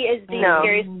 He is the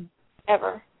scariest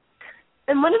ever.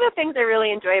 And one of the things I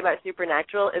really enjoy about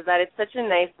Supernatural is that it's such a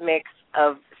nice mix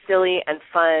of silly and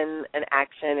fun and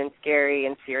action and scary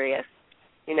and serious.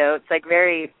 You know, it's like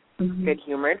very good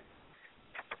humored.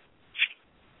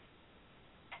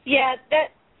 Yeah,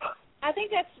 I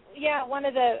think that's one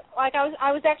of the, like,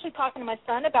 I was actually talking to my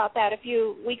son about that a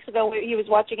few weeks ago where he was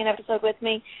watching an episode with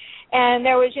me, and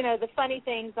there was, the funny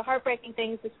things, the heartbreaking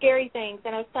things, the scary things,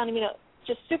 and I was telling him,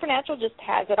 just Supernatural just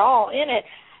has it all in it.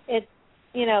 It,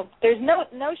 there's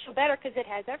no show better because it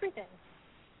has everything.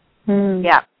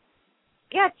 Yeah.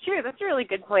 Yeah, it's true. That's a really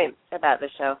good point about the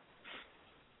show.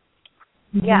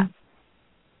 Yeah.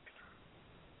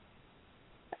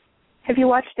 Have you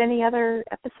watched any other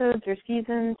episodes or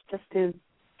seasons just to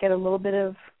get a little bit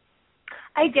of...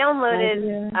 I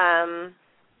downloaded,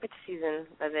 which season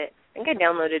was it? I think I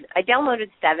downloaded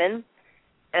 7,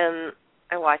 and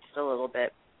I watched a little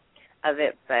bit of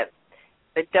it, but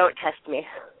don't test me.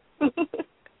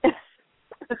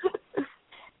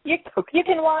 You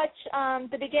can watch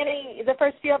the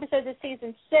first few episodes of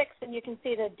season 6, and you can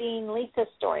see the Dean-Lisa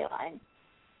storyline.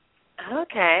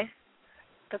 Okay.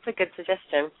 That's a good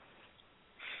suggestion.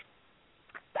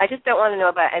 I just don't want to know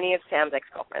about any of Sam's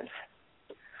ex-girlfriends.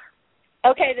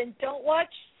 Okay, then don't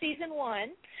watch season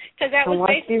 1, because that was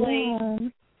basically...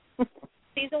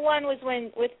 Season 1 was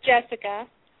with Jessica.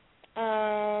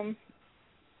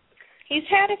 He's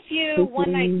had a few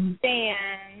one-night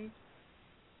stands.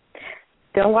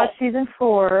 Don't watch season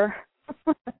 4.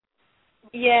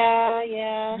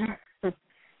 Yeah. Has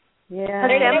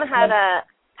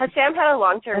Sam had a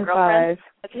long-term girlfriend?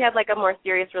 Has he had like a more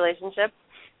serious relationship?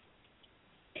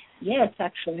 Yes,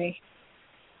 actually.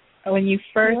 When the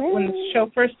show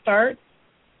first starts,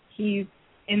 he's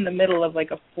in the middle of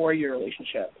like a 4-year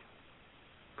relationship.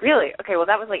 Really? Okay, well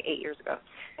that was like 8 years ago.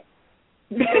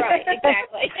 Right,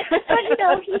 exactly.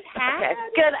 But he's had. Okay,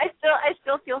 good. I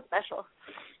still feel special.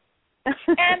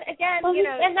 And again,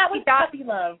 and that was puppy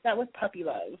love. That was puppy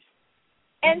love.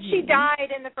 And she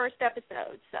died in the first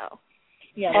episode, so.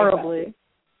 Yeah, horribly.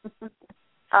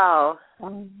 Oh.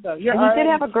 So you did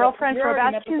have a girlfriend for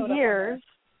about 2 years.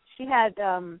 She had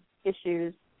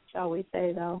issues, shall we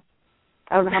say, though.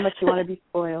 I don't know how much you want to be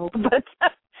spoiled, but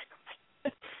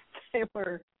they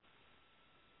were.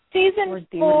 Season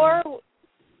 4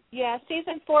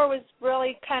 was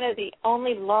really kind of the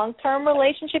only long-term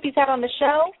relationship he's had on the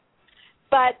show,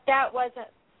 but it wasn't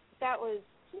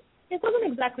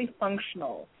exactly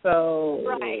functional, so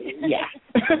right. Yeah.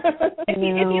 If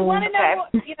you want to know,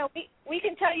 we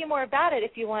can tell you more about it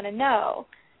if you want to know.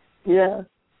 Yeah.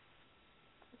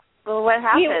 Well, what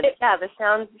happened? This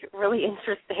sounds really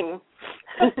interesting.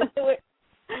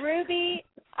 Ruby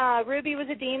was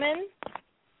a demon,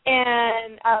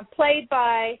 and played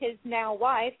by his now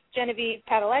wife, Genevieve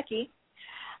Padalecki.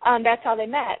 That's how they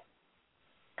met.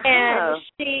 And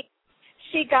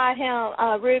she got him,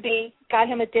 Ruby got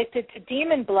him addicted to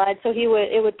demon blood, so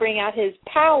it would bring out his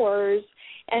powers,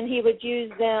 and he would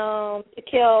use them to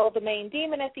kill the main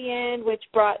demon at the end, which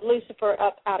brought Lucifer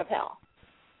up out of hell.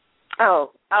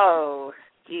 Oh,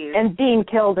 geez. And Dean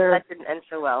killed her. That didn't end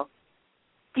so well.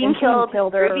 Dean killed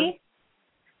her. Ruby?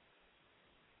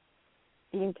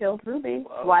 Dean killed Ruby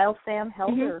while Sam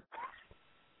held her.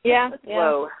 Yeah.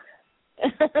 Whoa.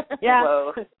 Yeah.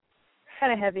 Whoa.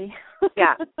 Kind of heavy.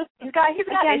 Yeah. He's got issues.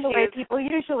 The way people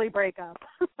usually break up.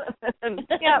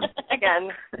 Yeah.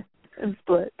 Again. And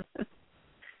split.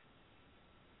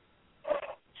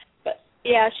 But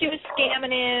yeah, she was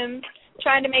scamming him,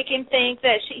 trying to make him think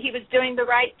that he was doing the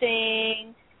right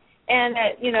thing, and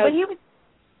that he was.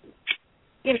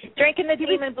 Drinking the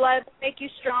demon blood to make you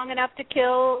strong enough to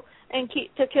kill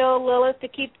Lilith, to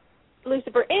keep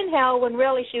Lucifer in hell, when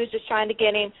really she was just trying to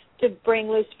get him to bring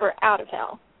Lucifer out of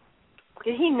hell.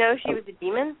 Did he know she was a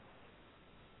demon?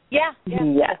 Yeah.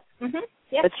 Yes. Mm-hmm.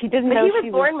 Yeah. But she didn't but know he was she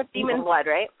born was with demon blood,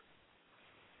 right?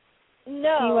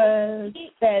 No. He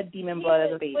was fed demon blood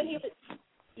as a baby.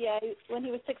 When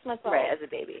he was 6 months old. Right, as a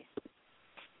baby.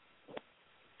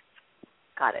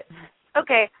 Got it.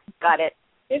 Okay, got it.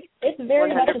 It's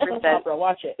very 100%. Much a soap opera.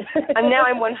 Watch it. And now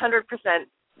I'm 100%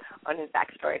 on his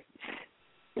backstory.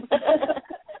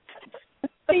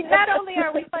 See, not only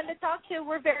are we fun to talk to,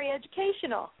 we're very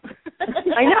educational.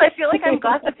 I know. I feel like I'm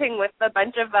gossiping with a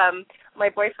bunch of my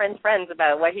boyfriend's friends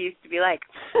about what he used to be like.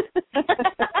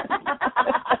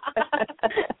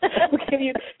 We'll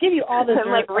give you all this.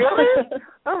 I'm like, really?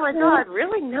 Oh my God,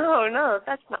 really? No,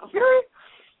 that's not really.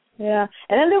 Yeah,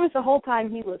 and then there was the whole time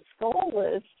he was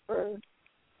scoleless for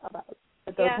about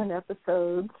a dozen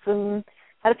episodes, and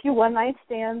had a few one-night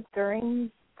stands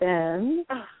during then.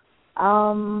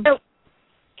 So,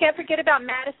 can't forget about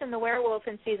Madison the werewolf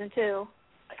in season 2.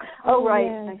 Oh right,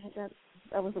 yeah.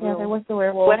 that was the werewolf. There was the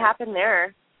werewolf. What happened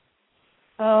there?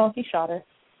 Oh, he shot her.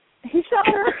 He shot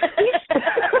her.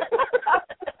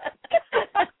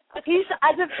 He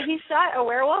shot a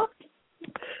werewolf?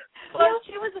 Well,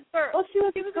 she was a girl. Well, she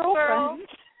was a girl.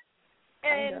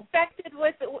 And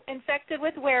infected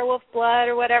with werewolf blood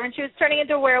or whatever, and she was turning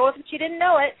into a werewolf, and she didn't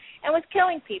know it, and was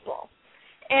killing people.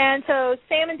 And so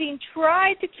Sam and Dean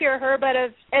tried to cure her, but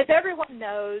as everyone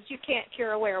knows, you can't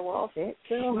cure a werewolf. Can't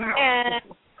cure a werewolf. And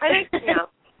I think,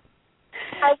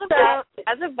 as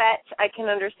a vet, I can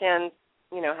understand,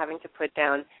 having to put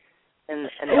down an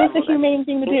it was a humane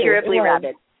thing to do. Incurably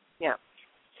rabid. Yeah.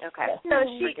 Okay. So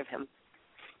forgive him.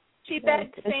 She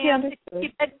begged Sam.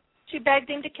 She begged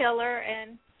him to kill her,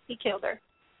 and he killed her.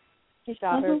 He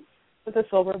shot her with a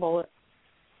silver bullet,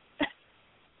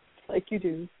 like you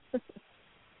do.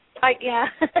 Yeah.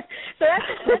 So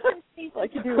that's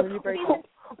like you do when you break.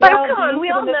 But come on, we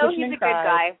all know he's a good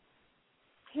guy.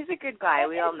 He's a good guy.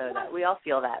 We all know that. We all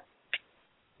feel that.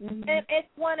 Mm-hmm. And it's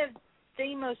one of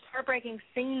the most heartbreaking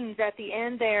scenes at the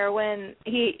end there when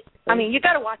you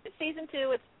got to watch it. Season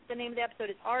 2. It's the name of the episode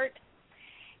is Art.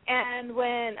 And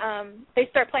when they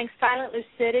start playing Silent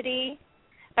Lucidity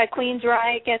by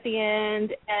Queensryche at the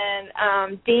end,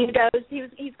 and Dean goes,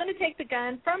 he's going to take the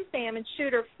gun from Sam and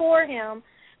shoot her for him,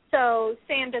 so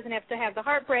Sam doesn't have to have the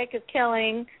heartbreak of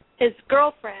killing his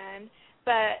girlfriend.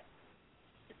 But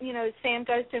Sam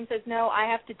goes to him and says, "No, I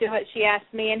have to do it. She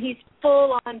asked me," and he's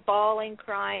full on bawling,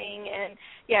 crying, and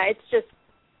it's just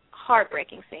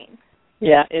heartbreaking scene.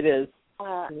 Yeah, it is.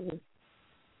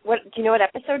 What do you know? What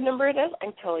episode number it is?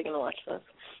 I'm totally gonna watch this.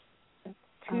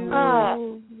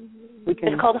 We can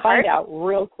it's called find Heart? out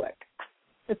real quick.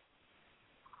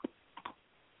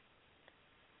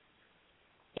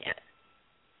 Yeah.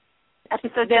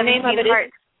 Episode the 17, name of it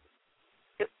Heart.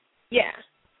 Yeah.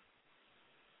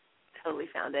 Totally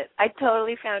found it. I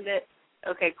totally found it.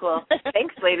 Okay, cool.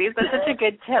 Thanks, ladies. That's such a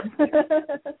good tip.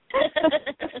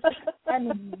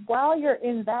 And while you're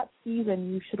in that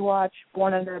season, you should watch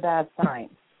Born Under a Bad Sign.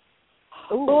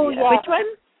 Oh, yeah. Which one?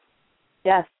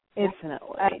 Yes, it's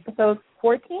definitely. Episode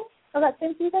 14 of that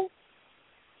same season.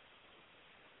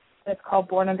 It's called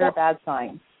Born Under a Bad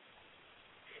Sign.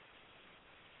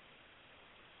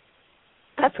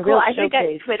 That's cool. I should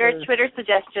get Twitter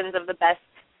suggestions of the best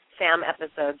Sam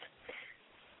episodes.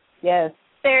 Yes.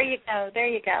 There you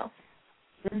go.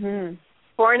 Mm-hmm.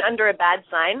 Born Under a Bad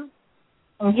Sign?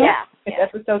 Mm-hmm. Yeah. It's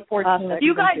episode 14. Do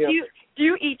you guys do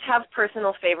you each have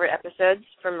personal favorite episodes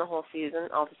from the whole season,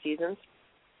 all the seasons?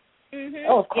 Mm-hmm.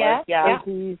 Oh, of course. Yeah.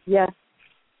 Yes.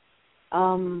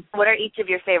 What are each of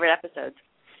your favorite episodes?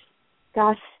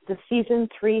 Gosh, the season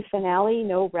 3 finale,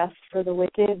 No Rest for the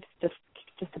Wicked,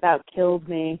 just about killed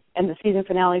me. And the season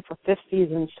finale for 5th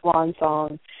season, Swan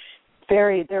Song,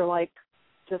 they're like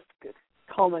just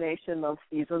culmination of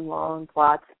season-long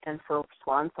plots. And for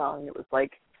Swan Song, it was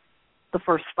like the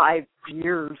first 5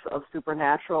 years of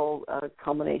Supernatural,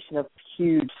 culmination of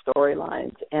huge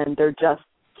storylines. And they're just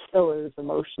fillers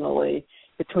emotionally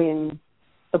between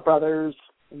the brothers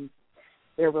and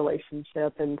their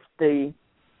relationship. And the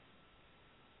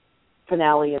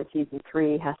finale in season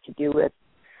 3 has to do with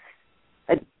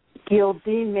a deal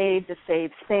Dean made to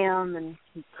save Sam, and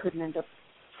he couldn't end up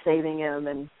saving him.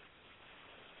 And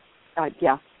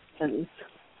and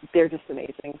they're just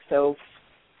amazing. So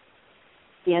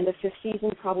the end of 5th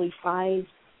season, probably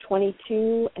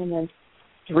 5:22, and then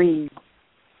 3.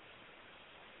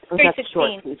 That's the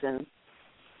short season.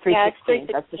 3:16.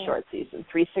 That's the short season.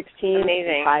 3:16.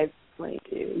 Amazing.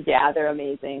 5:22. Yeah, they're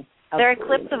amazing. There are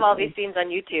clips of all these scenes on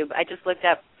YouTube. I just looked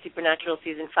up Supernatural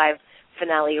season 5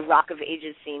 finale, Rock of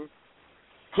Ages scene.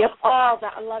 Yep. Oh,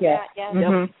 I love that. Yeah.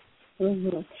 Mm-hmm.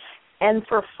 Mm-hmm. And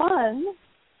for fun,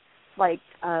 like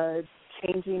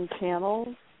changing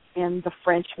channels and The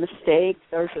French Mistake.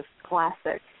 Those are just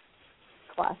classic.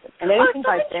 And someone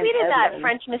tweeted that,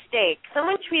 French Mistake.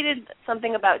 Someone tweeted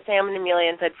something about Sam and Amelia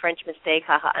and said French Mistake,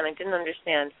 haha, and I didn't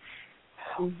understand.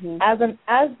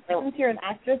 Since you're an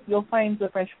actress, you'll find The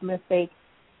French Mistake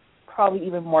probably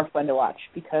even more fun to watch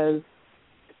because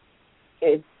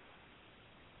it's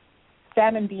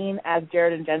Sam and Dean as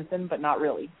Jared and Jensen, but not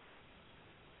really.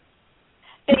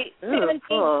 Sam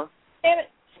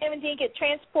and Dean get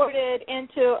transported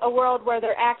into a world where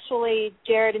they're actually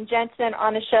Jared and Jensen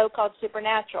on a show called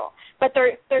Supernatural. But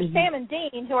they're Sam and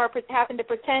Dean who happen to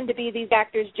pretend to be these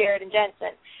actors, Jared and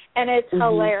Jensen. And it's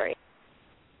hilarious.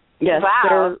 Yes,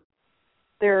 wow.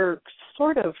 They're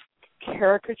sort of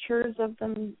caricatures of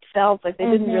themselves. Like they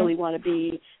didn't really want to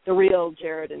be the real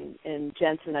Jared and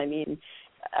Jensen. I mean,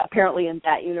 apparently in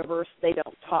that universe they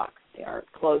don't talk. They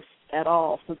aren't close at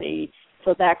all. So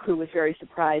that crew was very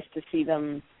surprised to see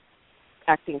them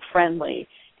acting friendly.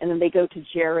 And then they go to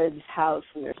Jared's house,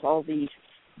 and there's all these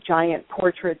giant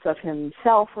portraits of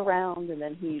himself around, and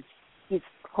then he's of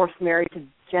course married to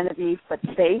Genevieve, but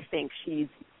they think she's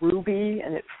Ruby,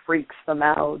 and it freaks them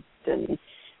out. And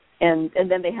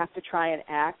then they have to try and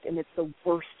act, and it's the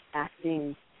worst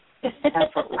acting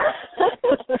ever.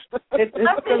 It's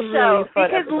love this show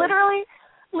because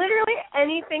literally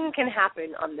anything can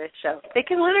happen on this show. They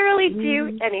can literally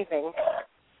do anything.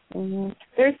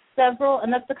 There's several,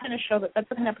 and that's the kind of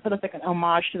episode that's like an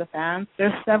homage to the fans.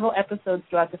 There's several episodes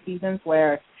throughout the seasons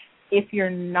where if you're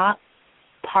not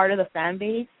part of the fan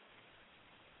base,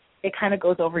 it kind of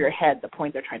goes over your head, the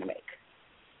point they're trying to make.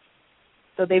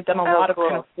 So they've done a lot of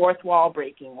kind of fourth wall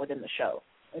breaking within the show.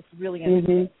 It's really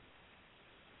interesting.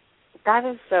 That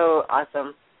is so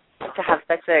awesome to have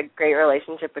such a great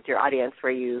relationship with your audience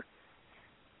where you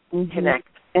connect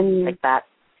like that.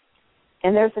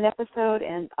 And there's an episode,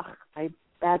 and I'm a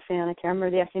bad fan, I can't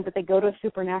remember the acting, but they go to a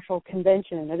supernatural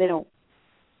convention, and they don't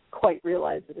quite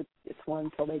realize that it's one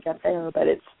until they get there, but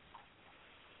it's...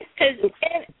 Because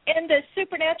in the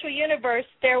supernatural universe,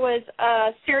 there was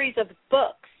a series of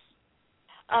books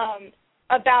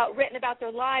written about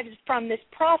their lives from this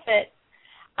prophet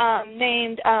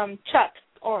named Chuck,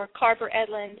 or Carver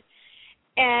Edlund,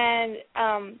 and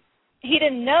he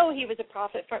didn't know he was a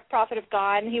prophet of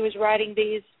God, and he was writing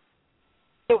the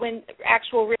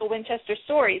actual real Winchester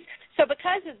stories. So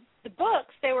because of the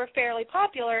books, they were fairly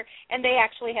popular, and they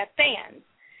actually had fans.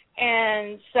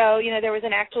 And so, there was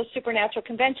an actual supernatural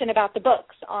convention about the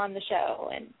books on the show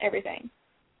and everything.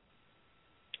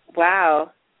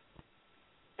 Wow.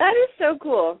 That is so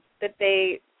cool that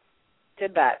they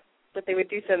did that they would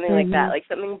do something like that, like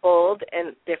something bold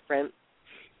and different.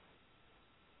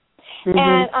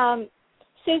 And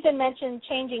Susan mentioned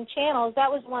changing channels. That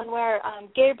was one where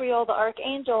Gabriel the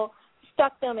Archangel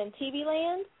stuck them in TV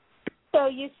land. So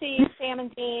you see Sam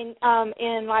and Dean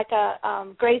in like a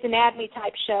Grey's Anatomy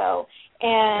type show,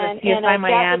 and in a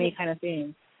Miami kind of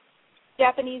thing.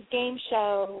 Japanese game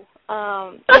show.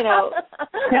 A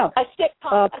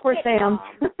sitcom. Poor Sam.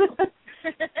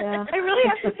 Yeah. I really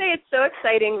have to say it's so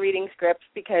exciting reading scripts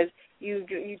because you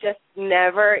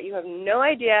have no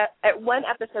idea. One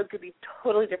episode could be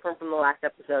totally different from the last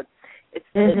episode. It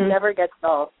never gets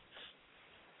dull.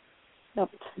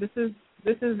 Nope.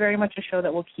 This is very much a show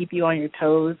that will keep you on your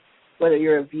toes, whether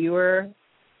you're a viewer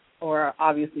or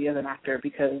obviously as an actor,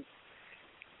 because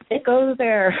it goes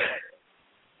there.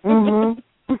 And,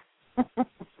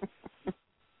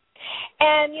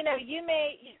 your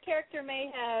character may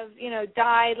have,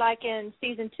 died like in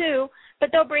season 2,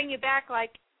 but they'll bring you back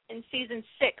like in season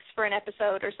 6 for an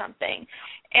episode or something.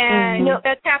 And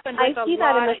that's happened with a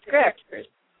lot of characters.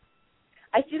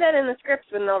 I see that in the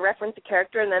scripts when they'll reference a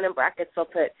character, and then in brackets they'll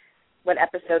put what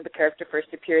episode the character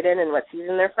first appeared in and what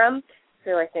season they're from.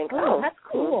 So I think, that's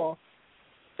cool.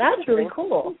 That's really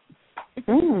cool.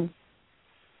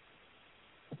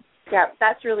 Yeah,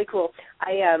 that's really cool.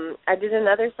 I did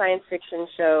another science fiction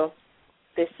show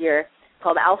this year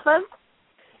called Alpha,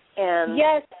 and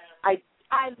yes, I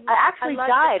actually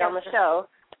died on the show.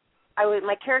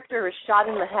 My character was shot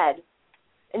in the head,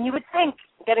 and you would think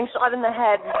getting shot in the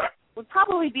head would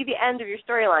probably be the end of your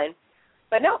storyline,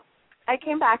 but no, I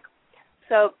came back.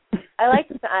 So I like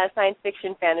science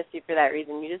fiction fantasy for that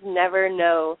reason. You just never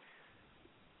know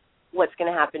what's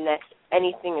going to happen next.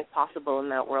 Anything is possible in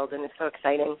that world, and it's so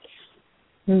exciting.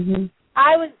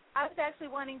 I was actually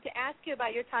wanting to ask you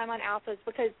about your time on Alphas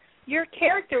because your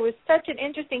character was such an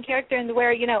interesting character in the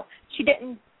where she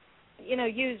didn't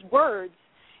use words,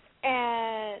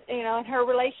 and and her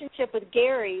relationship with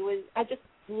Gary was, I just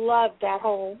loved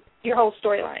your whole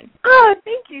storyline. Oh,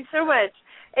 thank you so much.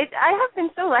 I have been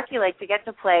so lucky to get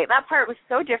to play. That part was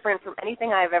so different from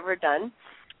anything I've ever done.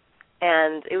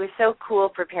 And it was so cool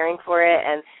preparing for it.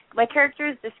 And my character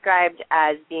is described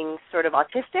as being sort of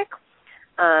autistic.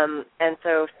 And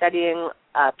so studying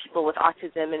people with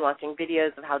autism and watching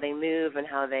videos of how they move and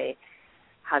how they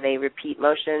repeat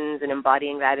motions and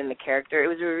embodying that in the character, it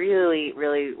was really,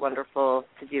 really wonderful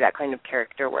to do that kind of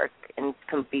character work and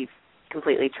be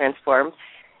completely transformed.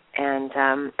 And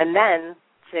then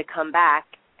to come back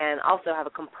and also have a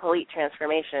complete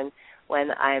transformation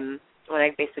when I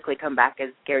basically come back as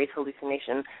Gary's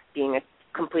hallucination, being a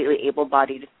completely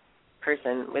able-bodied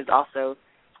person, was also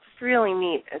just really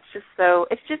neat. It's just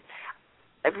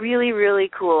really, really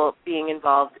cool being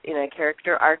involved in a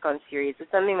character arc on series.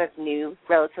 It's something that's new,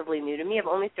 relatively new to me. I've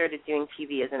only started doing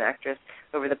TV as an actress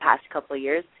over the past couple of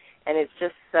years, and it's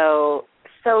just so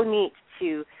neat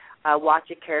to watch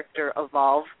a character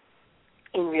evolve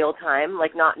in real time,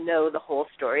 like not know the whole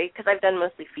story, because I've done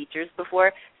mostly features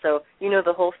before, so you know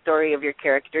the whole story of your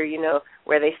character, you know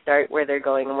where they start, where they're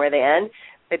going, and where they end,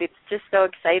 but it's just so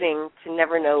exciting to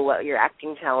never know what your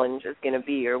acting challenge is going to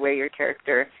be or where your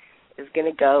character is going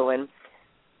to go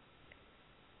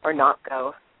or not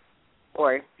go,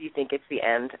 or you think it's the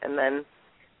end, and then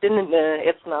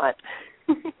it's not.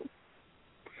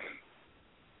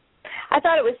 I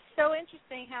thought it was so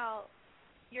interesting how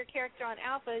your character on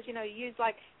Alpha is, used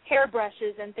like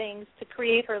hairbrushes and things to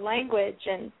create her language,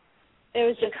 and it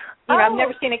was just, I've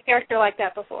never seen a character like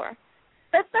that before.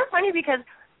 That's so funny because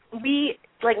we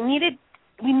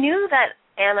knew that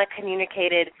Anna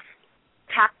communicated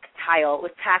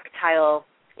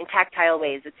in tactile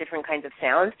ways with different kinds of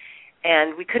sounds,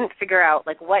 and we couldn't figure out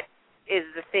what is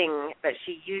the thing that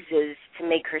she uses to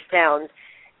make her sounds.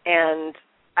 And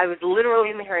I was literally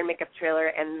in the hair and makeup trailer,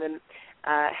 and the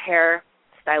hair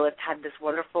stylist had this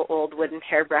wonderful old wooden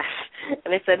hairbrush,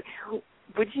 and I said,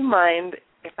 would you mind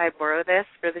if I borrow this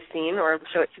for the scene or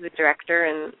show it to the director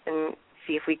and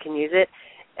see if we can use it?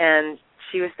 And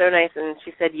she was so nice, and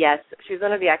she said yes. She was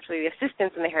one of the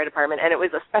assistants in the hair department, and it was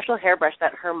a special hairbrush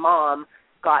that her mom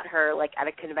got her at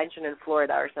a convention in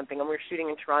Florida or something, and we were shooting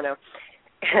in Toronto.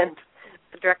 And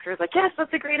the director was like, yes,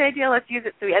 that's a great idea, let's use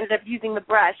it. So we ended up using the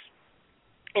brush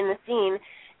in the scene,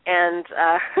 and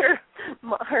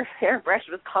her hairbrush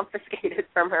was confiscated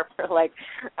from her for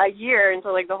a year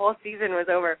until the whole season was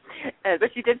over. But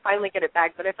she did finally get it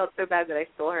back, but I felt so bad that I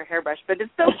stole her hairbrush. But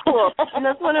it's so cool, and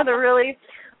that's one of the really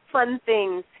fun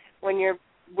things when you're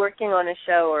working on a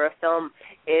show or a film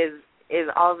is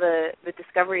all the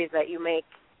discoveries that you make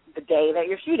the day that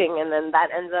you're shooting, and then that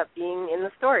ends up being in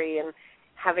the story, and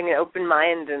having an open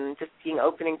mind and just being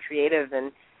open and creative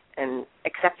and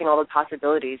accepting all the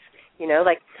possibilities.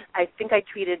 I think I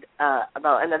tweeted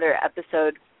about another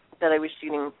episode that I was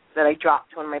shooting that I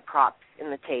dropped one of my props in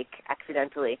the take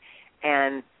accidentally,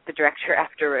 and the director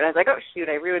afterward, I was like, oh shoot,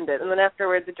 I ruined it. And then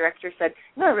afterwards, the director said,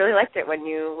 no, I really liked it when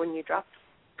you dropped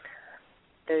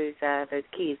those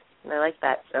keys, and I like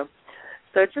that. So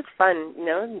it's just fun,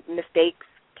 Mistakes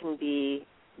can be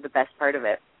the best part of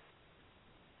it.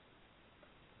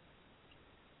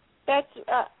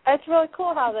 That's really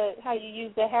cool how you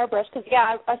use the hairbrush, because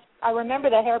I remember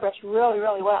the hairbrush really,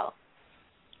 really well.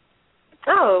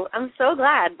 Oh, I'm so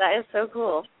glad. That is so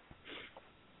cool.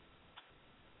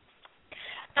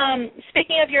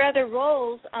 Speaking of your other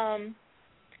roles,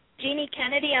 Jeannie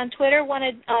Kennedy on Twitter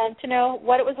wanted to know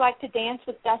what it was like to dance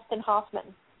with Dustin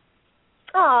Hoffman.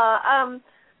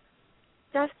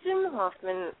 Dustin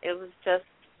Hoffman,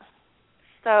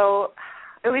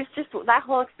 that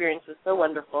whole experience was so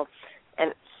wonderful.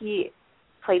 And he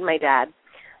played my dad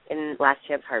in Last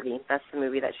Chance Harvey. That's the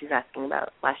movie that she's asking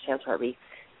about, Last Chance Harvey.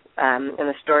 And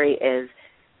the story is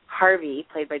Harvey,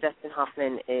 played by Dustin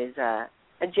Hoffman, is a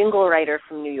jingle writer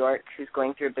from New York who's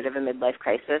going through a bit of a midlife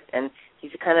crisis, and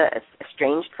he's kind of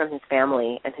estranged from his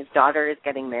family, and his daughter is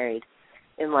getting married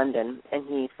in London, and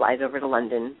he flies over to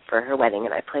London for her wedding,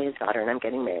 and I play his daughter, and I'm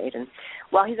getting married. And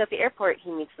while he's at the airport,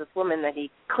 he meets this woman that he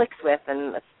clicks with,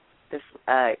 and this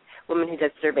woman who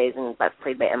does surveys, and that's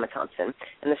played by Emma Thompson.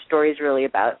 And the story is really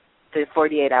about the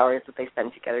 48 hours that they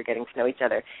spend together getting to know each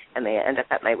other, and they end up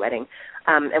at my wedding.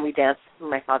 And we dance,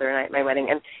 my father and I, at my wedding.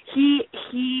 And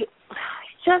he's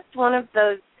just one of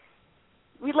those,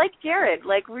 we like Jared,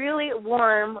 really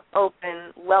warm,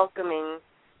 open, welcoming,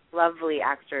 lovely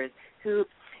actors who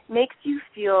makes you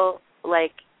feel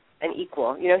like an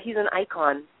equal. He's an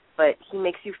icon, but he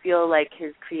makes you feel like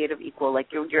his creative equal, like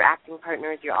your acting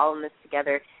partners, you're all in this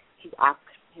together. He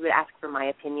would ask for my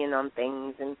opinion on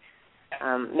things, and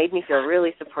made me feel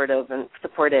really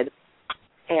supported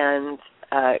and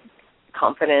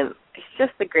confident. He's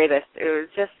just the greatest. It was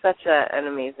just such an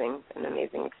amazing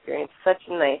experience. Such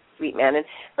a nice, sweet man, and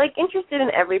interested in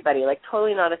everybody.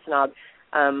 Totally not a snob.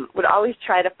 would always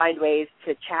try to find ways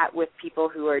to chat with people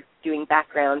who are doing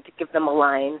background, to give them a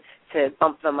line, to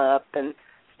bump them up and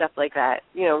stuff like that.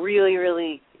 You know, really,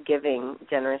 really giving,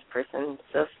 generous person.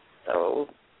 So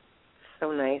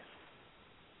nice.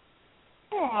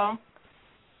 Aww.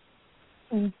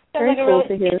 Very like a cool really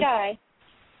to hear. Good guy.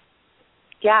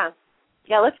 Yeah,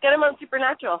 let's get him on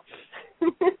Supernatural.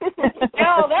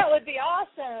 Oh, that would be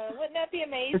awesome. Wouldn't that be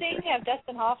amazing? Have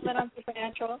Dustin Hoffman on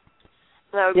Supernatural?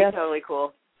 That would be totally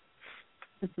cool.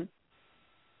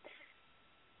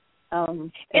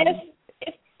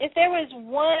 If there was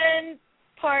one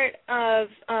part of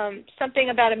something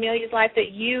about Amelia's life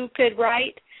that you could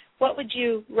write, what would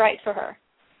you write for her?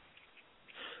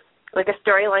 Like a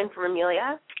storyline for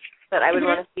Amelia that I would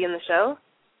want to see in the show?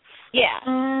 Yeah.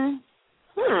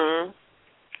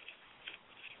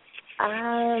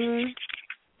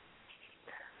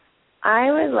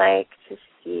 I would like to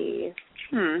see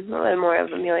a little more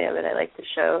of Amelia that I like to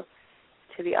show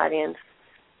to the audience.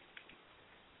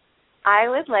 I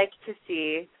would like to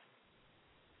see,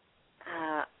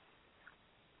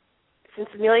 since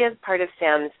Amelia is part of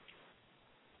Sam's,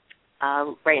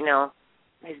 right now,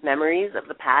 his memories of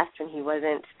the past when he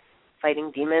wasn't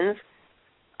fighting demons,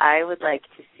 I would like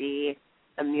to see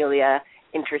Amelia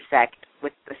intersect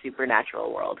with the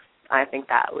supernatural world. I think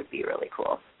that would be really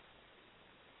cool.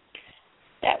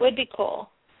 That would be cool.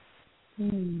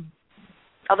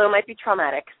 Although it might be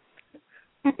traumatic.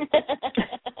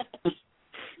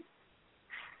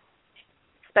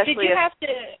 Especially if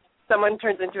someone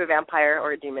turns into a vampire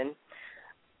or a demon.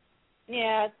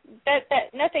 Yeah,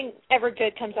 that nothing ever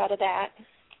good comes out of that.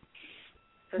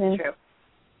 That's true.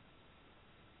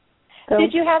 So,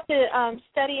 did you have to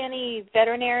study any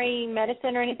veterinary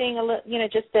medicine or anything?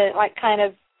 Just to like kind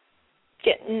of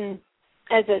get in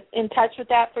touch with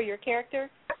that for your character?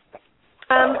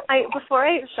 Before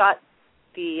I shot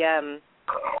the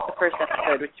first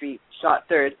episode, which we shot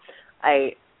third,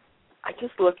 I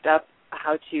just looked up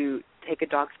how to take a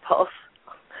dog's pulse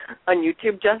on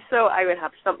YouTube just so I would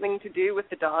have something to do with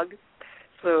the dog.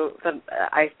 So that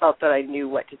I felt that I knew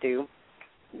what to do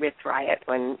with Riot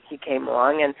when he came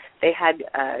along, and they had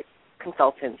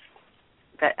consultants,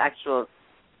 actual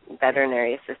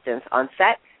veterinary assistants on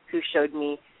set who showed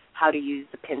me how to use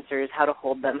the pincers, how to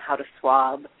hold them, how to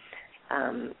swab,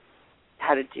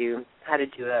 how to do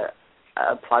a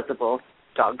plausible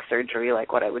dog surgery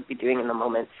like what I would be doing in the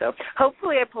moment. So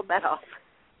hopefully I pulled that off.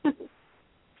 It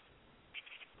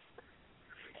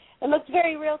looks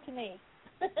very real to me.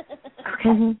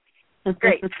 Okay.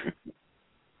 Great.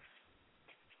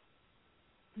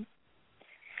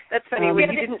 That's funny.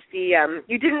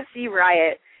 You didn't see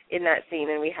Riot in that scene,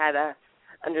 and we had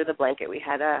under the blanket we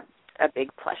had a big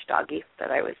plush doggy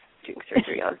that I was doing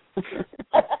surgery on.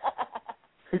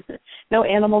 No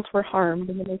animals were harmed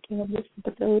in the making of this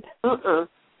episode.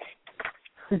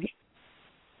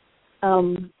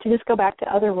 To just go back to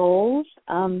other roles,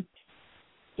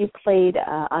 you played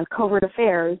on Covert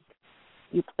Affairs.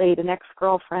 You played an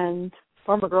ex-girlfriend,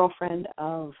 former girlfriend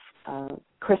of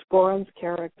Chris Gorham's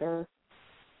character,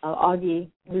 Augie,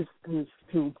 who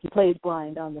he plays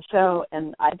blind on the show,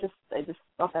 and I just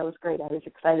thought that was great. I was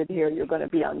excited to hear you're going to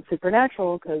be on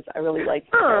Supernatural because I really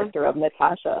liked the character of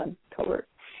Natasha on Covert.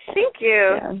 Thank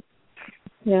you.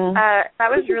 Yeah. That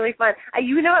was really fun.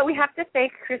 You know what? We have to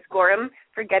thank Chris Gorham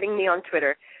for getting me on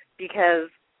Twitter because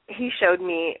he showed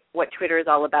me what Twitter is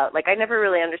all about. Like, I never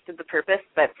really understood the purpose,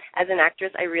 but as an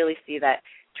actress, I really see that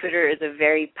Twitter is a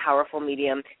very powerful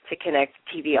medium to connect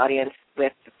TV audience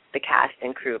with the cast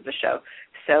and crew of the show.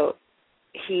 So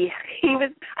he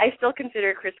was, I still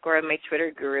consider Chris Gorham my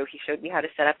Twitter guru. He showed me how to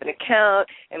set up an account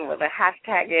and what the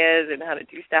hashtag is and how to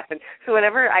do stuff. And so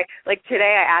whenever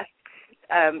today I asked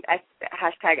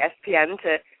hashtag SPN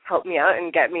to help me out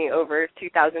and get me over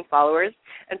 2,000 followers.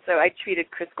 And so I tweeted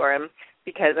Chris Gorham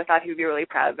because I thought he would be really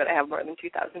proud that I have more than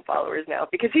 2,000 followers now,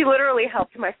 because he literally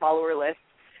helped my follower list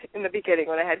in the beginning.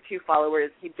 When I had 2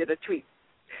 followers, he did a tweet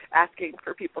asking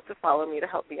for people to follow me to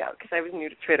help me out because I was new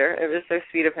to Twitter. It was so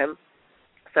sweet of him.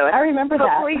 So I remember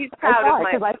hopefully that. He's proud of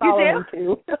my. Because I follow him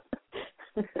too.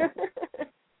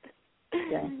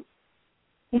 Yeah,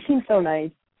 he seems so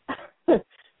nice.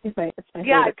 It's my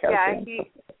favorite character. Yeah,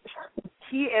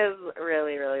 he is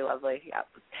really, really lovely. Yeah,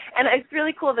 and it's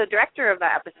really cool. The director of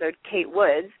that episode, Kate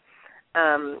Woods,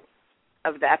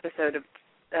 of the episode of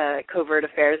Covert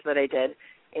Affairs that I did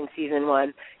in season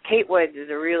 1. Kate Woods is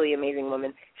a really amazing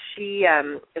woman. She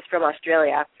is from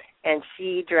Australia, and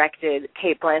she directed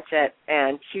Cate Blanchett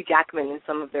and Hugh Jackman in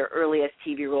some of their earliest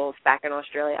TV roles back in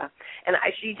Australia. And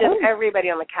she did everybody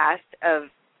on the cast of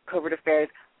Covert Affairs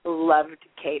loved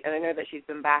Kate, and I know that she's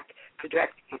been back to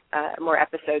direct more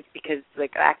episodes because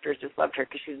like actors just loved her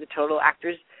because she's a total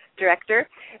actors director.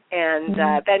 And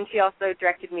then she also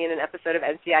directed me in an episode of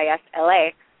NCIS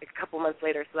LA like a couple months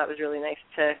later, so that was really nice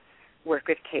to work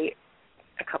with Kate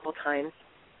a couple times.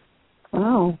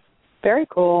 Oh, very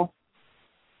cool.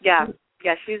 Yeah,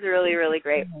 she's really, really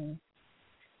great.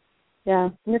 Yeah,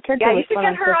 you should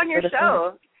get her on your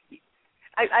show.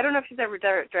 I don't know if she's ever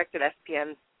directed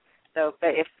SPN, so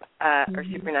but if or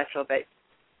Supernatural, but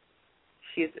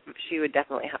she would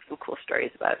definitely have some cool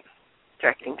stories about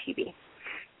directing TV.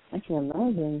 I can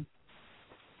imagine.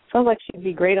 Sounds like she'd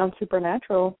be great on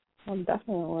Supernatural.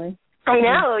 Definitely. I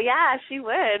know. Yeah, she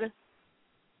would.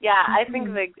 Yeah, I think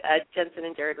Jensen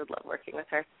and Jared would love working with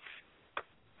her.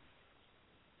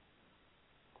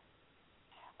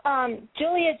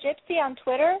 Julia Gypsy on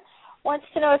Twitter wants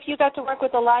to know if you got to work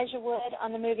with Elijah Wood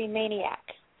on the movie Maniac.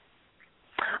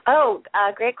 Oh,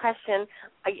 great question.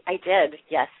 I did,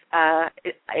 yes. I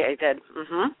did.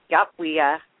 Yep, we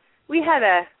had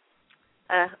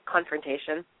a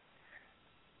confrontation.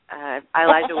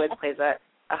 Elijah Wood plays a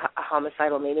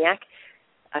homicidal maniac,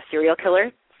 a serial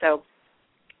killer. So,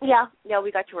 yeah,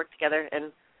 we got to work together,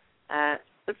 and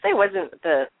let's say it wasn't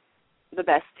the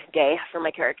best day for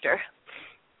my character.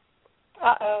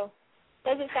 Uh-oh.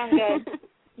 Doesn't sound good.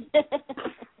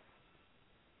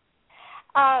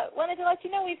 Wanted to let you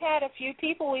know we've had a few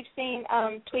people we've seen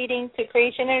tweeting to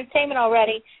Creation Entertainment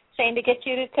already saying to get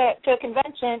you to a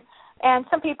convention, and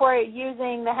some people are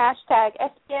using the hashtag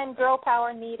SPN Girl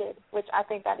Power Needed, which I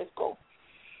think that is cool.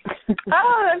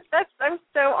 Oh, I'm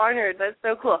so honored. That's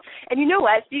so cool. And you know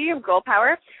what? Speaking of girl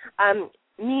power,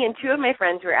 me and two of my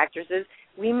friends who are actresses,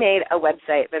 we made a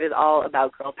website that is all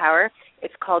about girl power.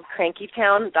 It's called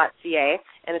crankytown.ca,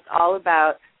 and it's all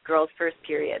about girls' first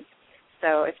periods.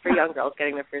 So it's for young girls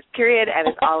getting their first period, and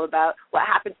it's all about what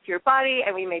happens to your body.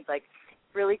 And we made like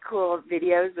really cool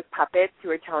videos with puppets who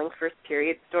are telling first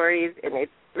period stories, and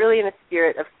it's really in a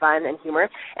spirit of fun and humor.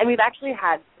 And we've actually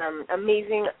had some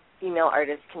amazing female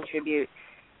artists contribute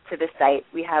to the site.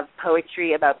 We have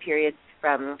poetry about periods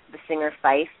from the singer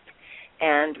Feist,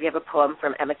 and we have a poem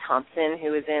from Emma Thompson,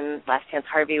 who was in Last Chance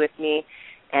Harvey with me,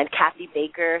 and Kathy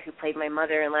Baker, who played my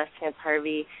mother in Last Chance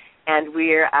Harvey. And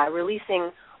we're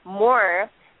releasing more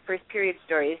first period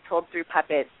stories told through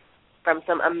puppets from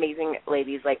some amazing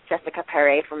ladies like Jessica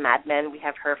Perret from Mad Men. We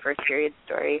have her first period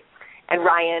story. And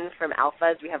Ryan from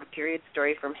Alphas, we have a period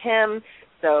story from him.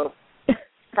 So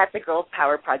that's a girls'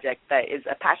 power project that is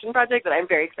a passion project that I'm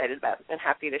very excited about and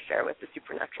happy to share with the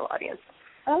Supernatural audience.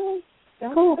 Oh,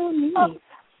 that's so neat. Oh,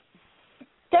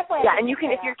 definitely. Yeah, and you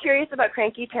can, if you're curious about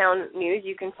Cranky Town news,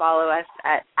 you can follow us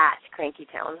at Cranky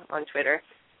Town on Twitter.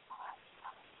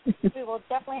 We will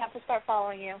definitely have to start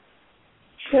following you.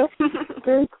 Yep.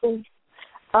 Very cool.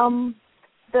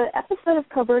 The episode of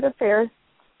Covert Affairs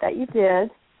that you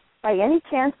did, by any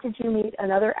chance did you meet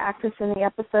another actress in the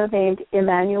episode named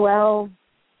Emmanuelle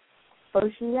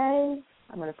Baugier?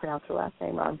 I'm going to pronounce her last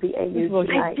name wrong.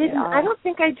 B-A-U-G-I-E-R. I didn't. I don't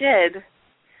think I did.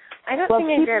 I don't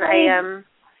think I did.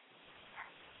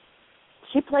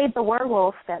 She played the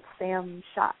werewolf that Sam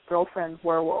shot, girlfriend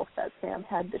werewolf that Sam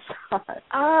had to shot.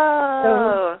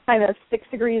 Oh. So kind of 6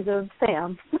 degrees of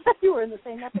Sam. You were in the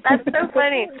same episode. That's so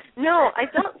funny. No,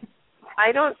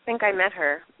 I don't think I met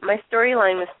her. My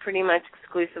storyline was pretty much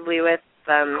exclusively with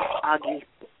Augie.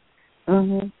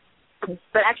 Mm-hmm.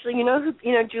 But actually, you know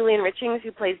Julian Richings,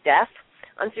 who plays Death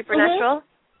on Supernatural?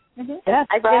 Mm-hmm. Yeah,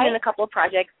 I've been in a couple of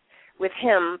projects with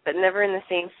him, but never in the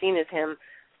same scene as him.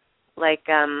 Like,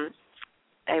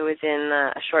 I was in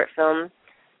a short film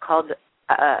called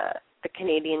The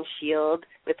Canadian Shield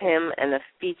with him, and a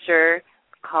feature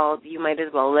called You Might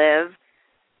As Well Live,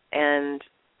 and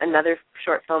another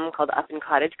short film called Up in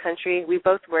Cottage Country. We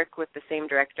both work with the same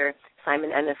director,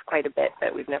 Simon Ennis, quite a bit,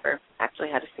 but we've never actually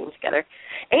had a scene together.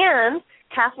 And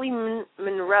Kathleen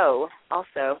Monroe,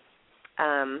 also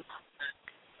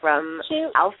from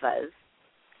Alphas,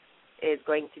 is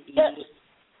going to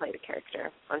play the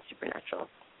character on Supernatural.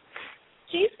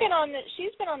 She's been on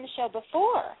the show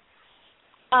before.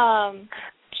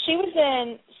 She was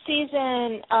in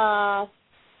season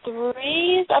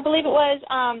 3, I believe it was.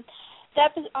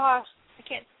 That was I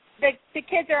can't. The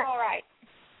kids are all right.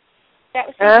 That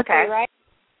was season 3, right?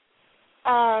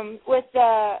 With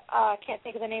the I can't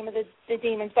think of the name of the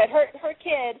demons, but her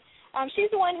kid. She's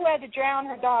the one who had to drown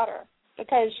her daughter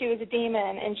because she was a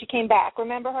demon and she came back.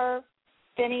 Remember her,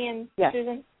 Benny and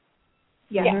Susan?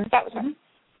 Yeah. Yeah, that was her. Mm-hmm.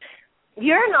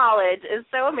 Your knowledge is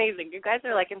so amazing. You guys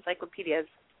are like encyclopedias.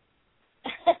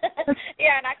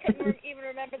 Yeah, and I couldn't even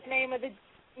remember the name of the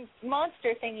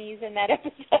monster thingies in that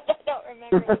episode. I don't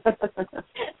remember.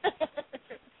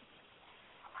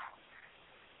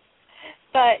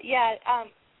 that.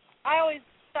 I always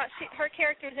thought her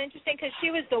character was interesting because she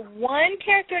was the one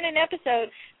character in an episode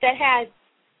that had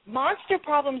monster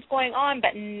problems going on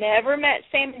but never met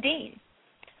Sam and Dean.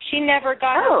 She never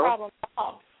got her problem at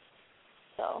all.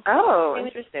 So,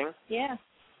 interesting. Yeah.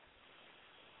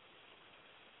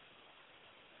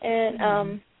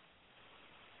 And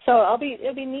so it'll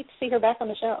be neat to see her back on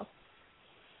the show.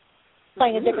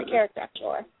 Playing a different character, I'm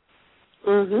sure.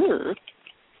 Mhm.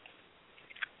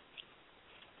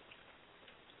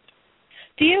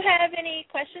 Do you have any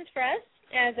questions for us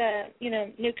as a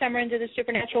newcomer into the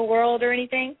supernatural world or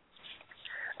anything?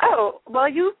 Oh, well,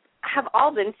 you have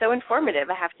all been so informative,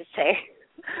 I have to say.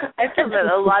 I feel that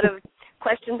a lot of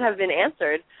questions have been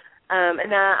answered,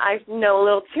 and I know a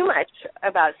little too much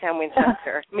about Sam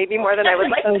Winchester, maybe more than I would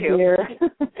like to dear.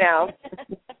 now.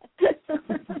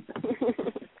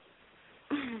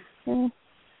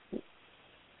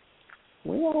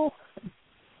 Well.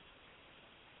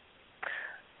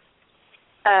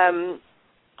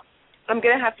 I'm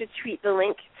going to have to tweet the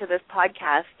link to this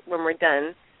podcast when we're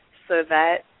done so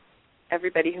that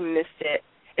everybody who missed it.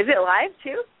 Is it live,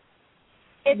 too?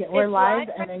 We're live,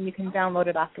 and then you can download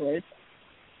it afterwards.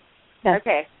 Yes.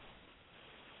 Okay.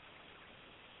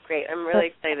 Great. I'm really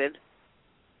excited.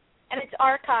 And it's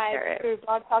archived through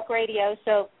Blog Talk Radio,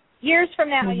 so years from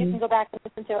now you can go back and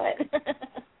listen to it.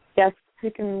 Yes,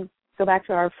 you can go back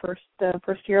to our first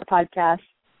year podcast.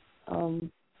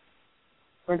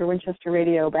 Under Winchester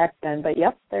Radio back then, but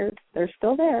yep, they're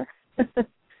still there.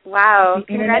 Wow!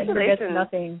 The internet forgets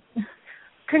nothing.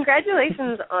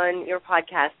 Congratulations on your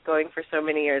podcast going for so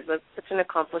many years. That's such an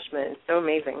accomplishment. It's so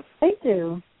amazing. Thank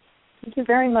you. Thank you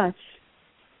very much.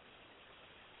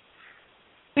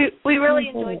 We really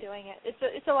enjoy doing it.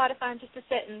 It's a lot of fun just to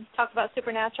sit and talk about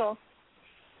supernatural.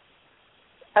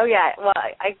 Oh yeah, well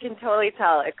I can totally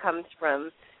tell it comes from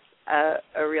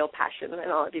a real passion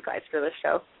in all of you guys for this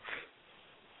show.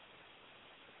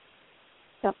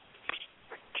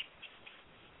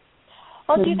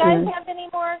 Well, do you guys have any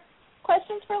more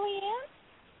questions for Liane?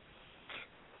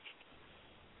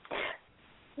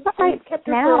 Right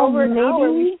now,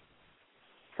 maybe.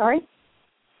 Sorry?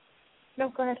 No,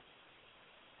 go ahead.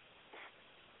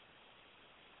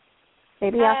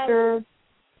 Maybe after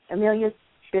Amelia's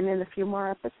been in a few more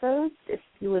episodes, if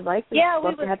you would like, we'd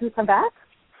love to have you come back.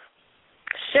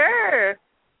 Sure.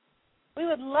 We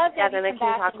would love to have you come back. Yeah, then I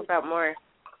can talk about more.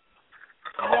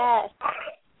 Yes.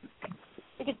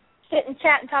 We could sit and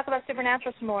chat and talk about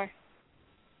supernatural some more.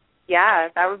 Yeah,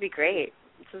 that would be great.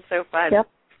 This is so fun. Yep.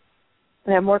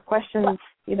 We have more questions,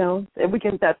 we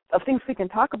can of things we can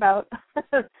talk about.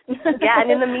 Yeah,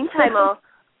 and in the meantime,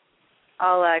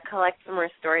 I'll collect some more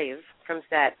stories from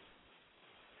set.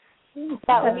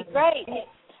 That would be great.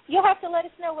 You'll have to let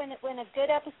us know when a good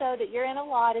episode that you're in a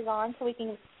lot is on, so we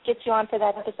can get you on for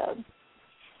that episode.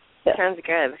 Yep. Sounds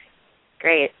good.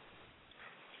 Great.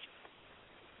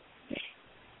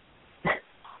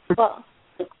 Well,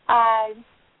 I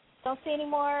don't see any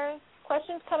more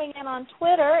questions coming in on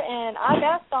Twitter, and I've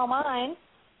asked all mine.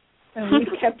 And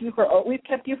we've kept you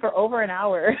for over an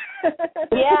hour.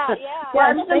 Yeah. Well,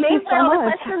 I'm just amazed by all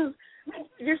the questions.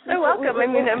 You're so welcome. I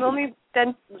mean, I've only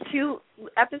done 2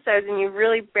 episodes, and you've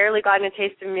really barely gotten a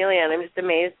taste of Amelia, and I'm just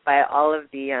amazed by all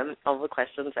the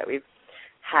questions that we've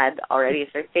had already.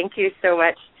 So thank you so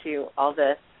much to all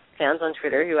the fans on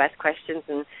Twitter who asked questions,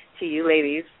 and to you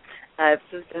ladies. This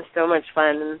has been so much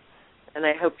fun, and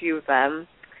I hope you've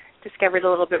discovered a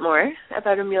little bit more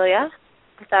about Amelia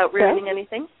without ruining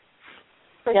anything.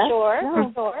 For sure.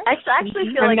 I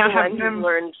actually feel like the one who's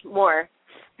learned more.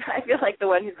 I feel like the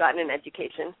one who's gotten an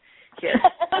education here.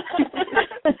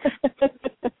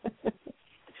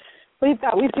 We've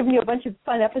given you a bunch of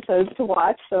fun episodes to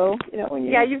watch, so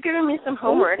you've given me some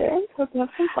homework. Hope you have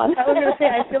some fun. I was going to say,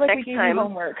 I feel like we gave you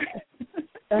homework.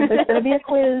 There's going to be a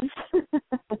quiz.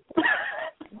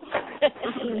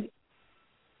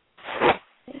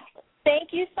 Thank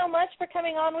you so much for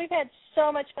coming on. We've had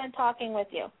so much fun talking with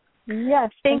you. Yes,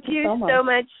 thank you so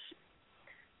much,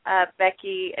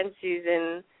 Becky and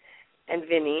Susan and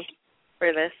Vinny,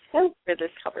 for this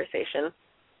conversation.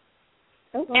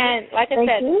 Okay. And like I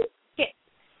said,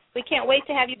 we can't wait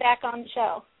to have you back on the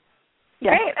show.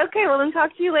 Yes. Great. Okay, well then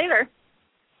talk to you later.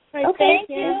 Right, okay. Thank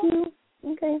you.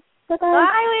 Okay. Bye-bye.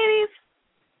 Bye, ladies.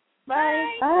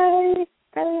 Bye. Bye.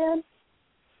 Bye, Liane.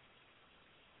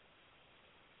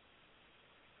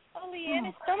 Oh, Liane,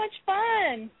 it's so much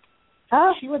fun.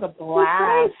 Oh, she was a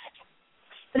blast.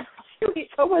 It was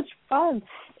so much fun.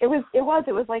 It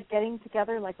was like getting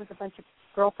together like with a bunch of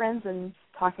girlfriends and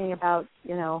talking about,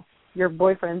 your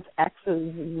boyfriend's exes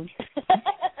and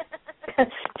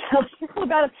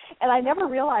about it. And I never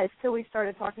realized till we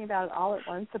started talking about it all at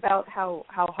once about how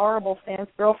horrible Sam's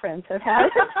girlfriends have had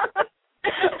it.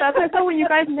 That's what I thought when you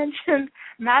guys mentioned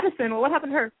Madison. Well, what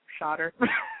happened to her? Shot her.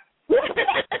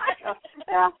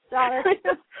 Yeah, shot her.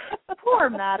 Poor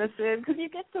Madison, because you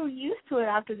get so used to it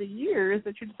after the years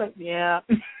that you're just like, yeah.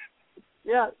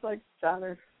 Yeah, it's like shot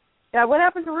her. Yeah, what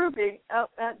happened to Ruby? Oh,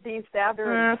 Dean stabbed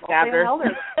her. Stabbed her.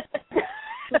 What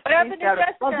happened to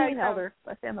Jessica? Well, Dean held her.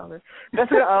 Sam held her.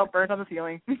 Jessica, burned on the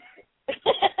ceiling.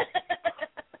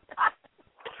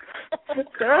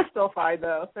 Sarah's still fine,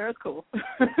 though. Sarah's cool.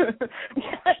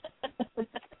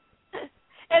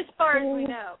 As far as we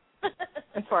know.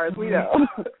 As far as we know.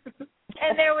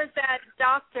 And there was that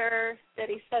doctor that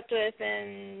he slept with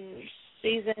in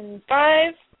season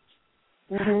 5.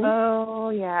 Mm-hmm. Oh,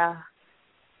 yeah.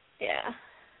 Yeah.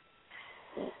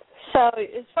 So,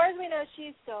 as far as we know,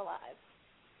 she's still alive.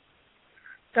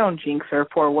 Don't jinx her,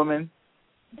 poor woman.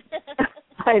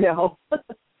 I know.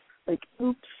 Like,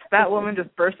 oops. That woman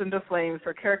just burst into flames.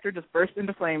 Her character just burst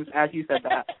into flames as you said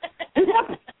that.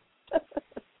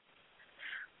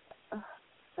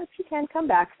 But she can come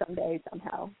back someday,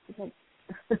 somehow.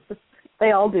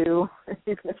 They all do,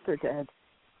 even if they're dead.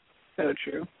 So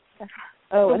true.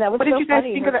 Oh, and that was what so did you guys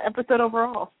funny. think of the episode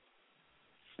overall?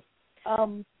 I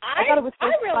thought it was so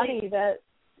funny that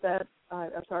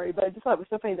I'm sorry, but I just thought it was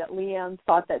so funny that Liane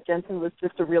thought that Jensen was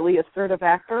just a really assertive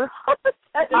actor.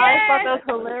 I thought that was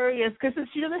hilarious because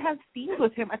she doesn't have scenes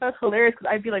with him. I thought it was hilarious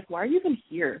because I'd be like, why are you even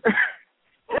here?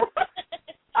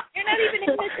 You're not even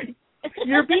in this.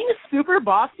 You're being super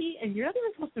bossy, and you're not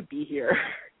even supposed to be here.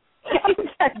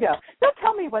 Yeah. Don't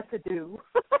tell me what to do.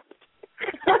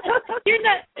 You're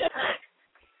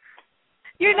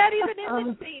not even in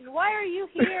the scene. Why are you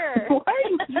here? Why are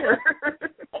you here?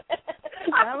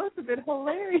 That must have been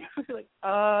hilarious. Like,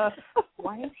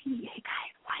 why is he? Hey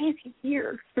guys, why is he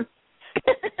here?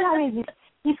 I mean,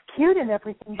 he's cute and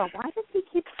everything, but why does he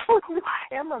keep telling the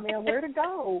cameraman where to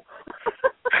go?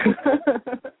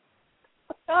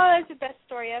 Oh, that's the best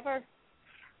story ever.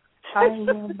 I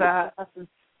love that.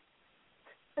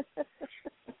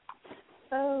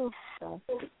 Oh, gosh.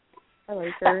 I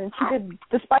like her. And she did,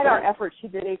 despite our efforts, she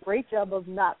did a great job of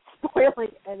not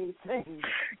spoiling anything.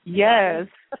 Yes.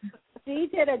 She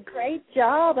did a great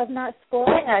job of not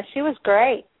spoiling us. She was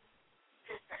great.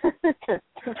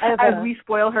 As we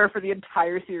spoil her for the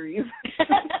entire series.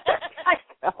 I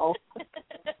know.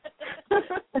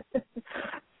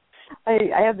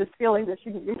 I have this feeling that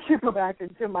she should go back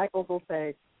and Jim Michaels will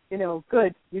say, you know,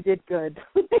 good, you did good.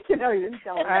 You know, you didn't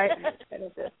tell her. Right. I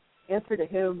have to answer to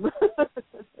him.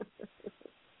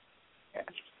 Yeah.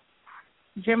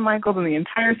 Jim Michaels and the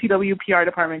entire CW PR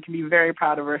department can be very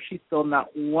proud of her. She's still not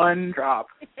one drop.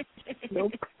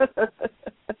 Nope.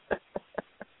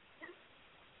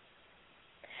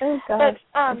 Oh, gosh.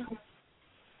 But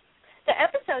the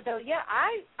episode, though, yeah,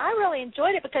 I really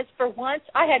enjoyed it because for once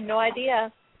I had no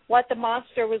idea what the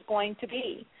monster was going to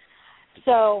be.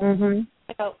 So, you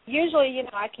know, usually, you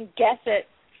know, I can guess it,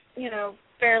 you know,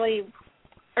 fairly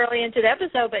early into the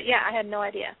episode, but yeah, I had no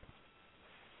idea.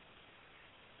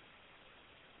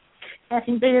 I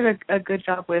think they did a good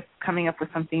job with coming up with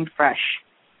something fresh.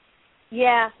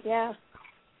 Yeah, yeah.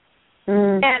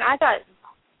 And I thought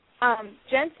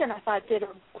Jensen, did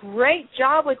a great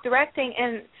job with directing,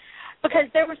 and because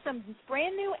there were some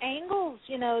brand new angles,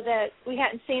 you know, that we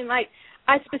hadn't seen. Like,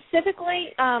 I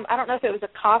specifically, I don't know if it was a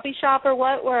coffee shop or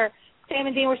what, where Sam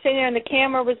and Dean were sitting there and the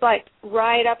camera was, like,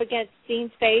 right up against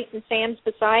Dean's face and Sam's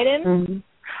beside him. Mm-hmm.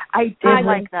 I did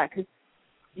like that because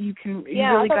you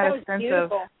really got a sense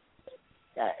beautiful. of,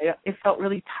 it felt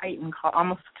really tight and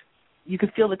almost, you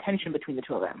could feel the tension between the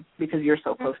two of them because you're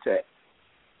so close to it.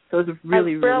 So it was a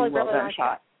really, really well done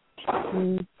shot.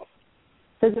 So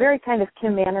it's a very kind of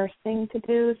Kim Manners thing to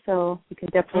do, so you can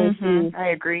definitely see. I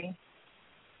agree.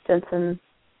 Jensen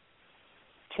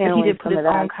channeling he did put some his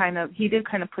of own that. he did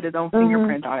kind of put his own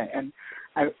fingerprint on it, and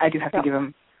I do have to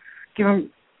give him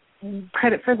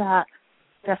credit for that.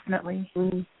 Definitely.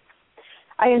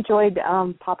 I enjoyed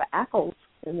Papa Ackles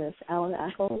in this, Alan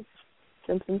Ackles,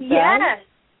 Jensen's dad. Yes.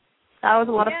 That was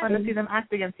a lot of fun to see them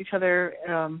act against each other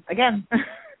again.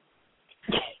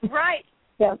 Right.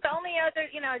 Yep. The only other,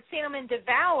 you know, I'd seen him in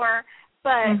Devour,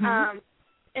 but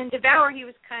in Devour he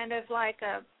was kind of like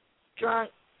a drunk,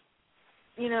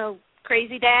 you know,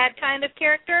 crazy dad kind of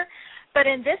character. But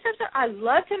in this episode, I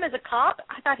loved him as a cop.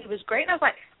 I thought he was great, and I was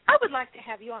like, I would like to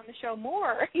have you on the show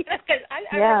more. You know, because I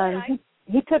really liked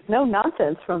he took no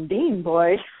nonsense from Dean,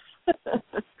 boy.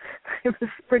 It was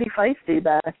pretty feisty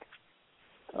back.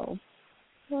 So.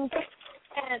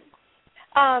 And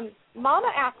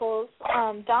Mama Ackles,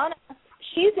 Donna,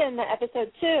 she's in the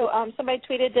episode too. Somebody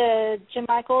tweeted to Jim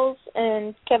Ackles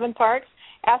and Kevin Parks,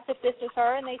 asked if this was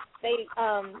her, and they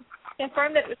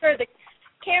confirmed that it was her. The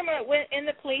camera went in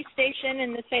the police station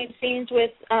in the same scenes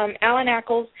with Alan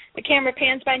Ackles. The camera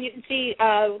pans by and you can see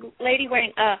a lady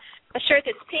wearing a shirt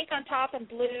that's pink on top and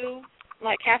blue,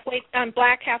 like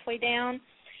black halfway down,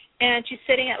 and she's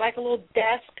sitting at like a little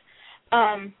desk.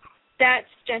 That's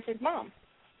Jensen's mom.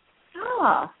 Oh,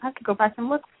 I have to go back and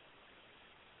look.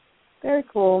 Very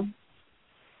cool.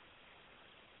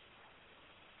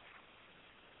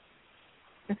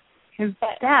 His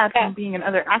dad, from being in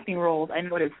other acting roles, I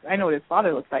know what his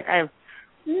father looks like. I have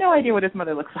no idea what his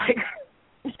mother looks like.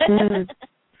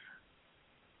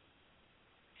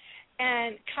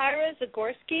 And Kyra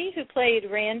Zagorski, who played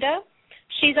Randa,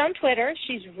 she's on Twitter.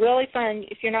 She's really fun.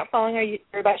 If you're not following her,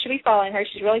 everybody should be following her.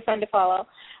 She's really fun to follow.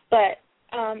 But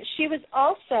she was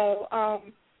also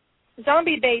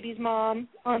Zombie Baby's mom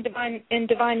on Divine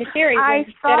Mysterious. I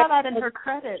saw that in her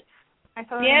credits. I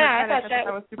thought that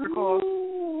was super cool.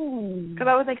 Because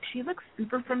I was like, she looks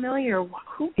super familiar.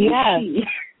 Who is she?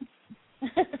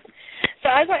 So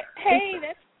I was like, hey,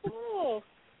 that's cool.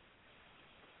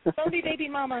 Zombie Baby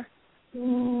Mama.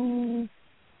 I'm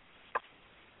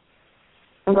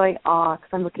going,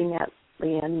 because I'm looking at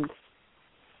Liane's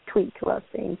tweet to us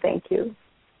saying thank you.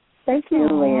 Thank you,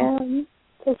 Liane.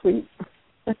 So sweet.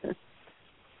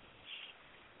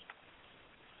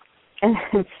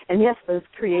 And yes, those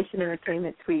Creation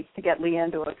Entertainment tweets to get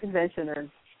Liane to a convention are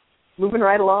moving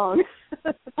right along.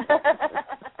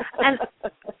 And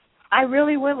I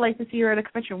really would like to see her at a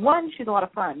convention. One, she's a lot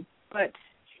of fun, but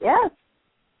yes,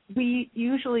 we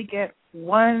usually get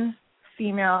one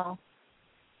female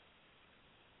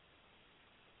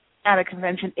at a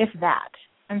convention, if that.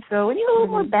 And so we need a little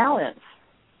more balance.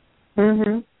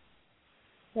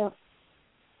 Yep.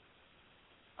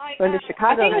 Going to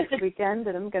Chicago next weekend,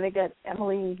 and I'm going to get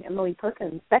Emily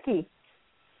Perkins, Becky.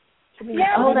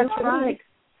 That's right.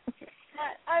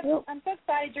 I'm so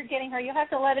excited you're getting her. You'll have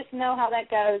to let us know how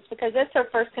that goes because it's her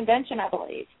first convention, I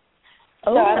believe.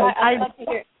 Oh, so I'd love to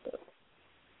hear.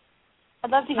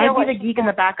 I'd love to hear. I'd be the geek in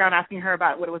the background asking her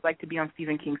about what it was like to be on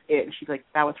Stephen King's It, and she's like,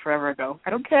 "That was forever ago." I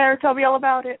don't care. Tell me all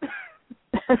about it.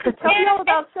 Tell me all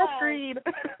about Seth Green.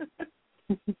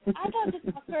 I'd love to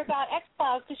talk to her about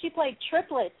X-Files because she played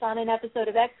triplets on an episode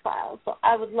of X-Files, so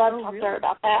I would love to talk to her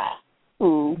about that.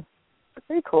 Ooh,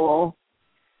 very cool.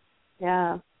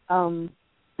 Yeah.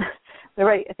 They're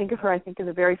right. I think of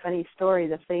a very funny story,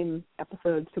 the same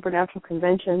episode, Supernatural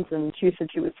Conventions, and she said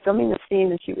she was filming the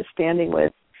scene and she was standing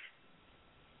with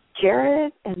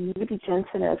Jared and maybe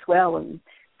Jensen as well, and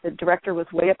the director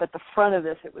was way up at the front of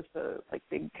this. It was the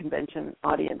big convention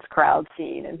audience crowd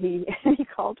scene, and he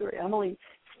called to her, Emily,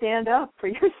 stand up for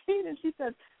your scene, and she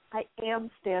said, I am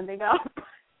standing up.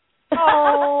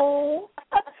 Oh.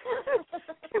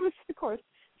 It was, of course,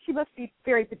 she must be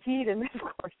very petite, and of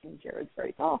course, Jared's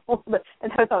very tall. And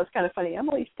I thought it was kind of funny.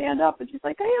 Emily, stand up, and she's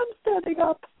like, I am standing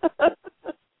up. That's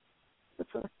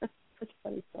such a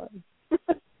funny story.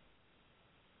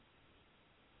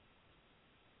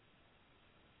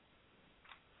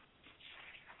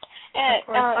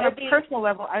 On a personal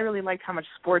level, I really liked how much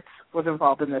sports was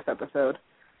involved in this episode.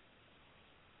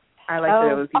 I liked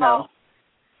that it was,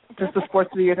 just the sports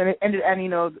videos, and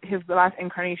his last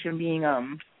incarnation being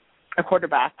a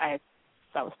quarterback.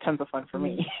 That was tons of fun for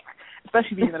me,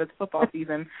 especially being that it's football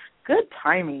season. Good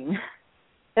timing.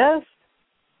 Yes.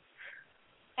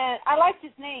 And I liked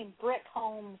his name, Brick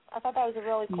Holmes. I thought that was a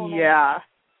really cool name. Yeah.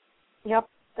 Yep,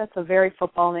 that's a very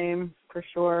football name for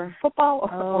sure. Football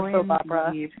or soap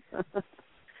opera.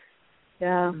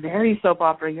 Yeah. Very soap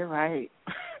opera, you're right.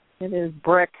 It is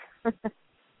Brick. Let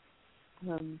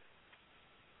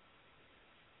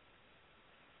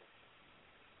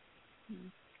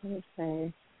me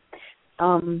say.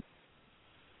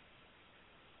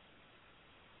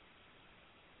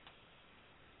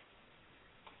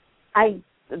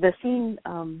 The scene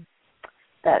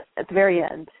that at the very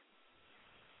end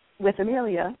with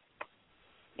Amelia,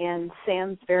 and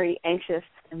Sam's very anxious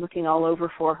and looking all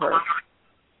over for her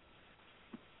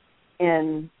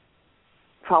and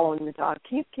following the dog.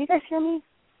 Can you guys hear me?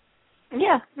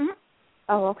 Yeah. Mm-hmm.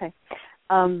 Oh, okay.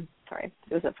 Sorry,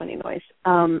 it was a funny noise.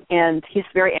 And he's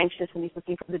very anxious, and he's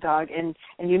looking for the dog, and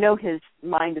his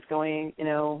mind is going,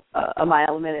 a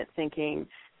mile a minute, thinking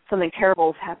something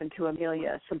terrible has happened to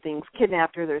Amelia. Something's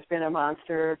kidnapped her. There's been a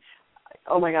monster.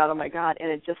 Oh my God!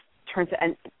 And it just turns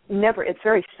and never. It's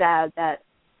very sad that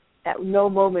at no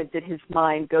moment did his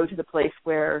mind go to the place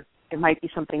where it might be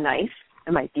something nice.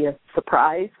 It might be a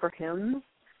surprise for him.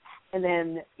 And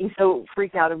then he's so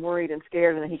freaked out and worried and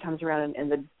scared, and then he comes around and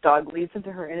the dog leads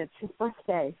into her, and it's his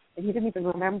birthday, and he didn't even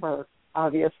remember,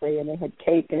 obviously. And they had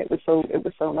cake, and it was so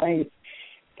nice,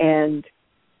 and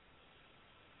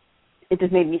it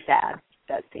just made me sad,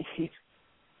 that scene.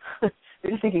 We're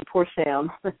just thinking, poor Sam.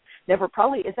 Never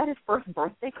probably, is that his first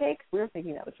birthday cake? We were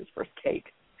thinking that was his first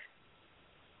cake.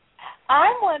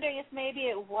 I'm wondering if maybe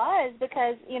it was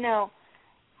because, you know,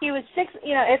 he was 6.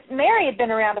 You know, if Mary had been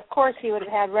around, of course he would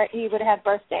have had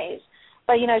birthdays.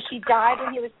 But you know, she died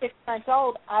when he was 6 months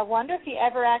old. I wonder if he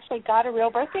ever actually got a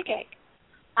real birthday cake.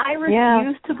 I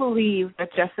refuse to believe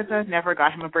that Jessica never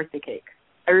got him a birthday cake.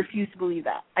 I refuse to believe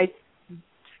that. I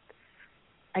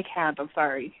can't. I'm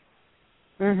sorry.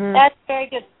 Mm-hmm. That's very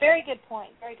good. Very good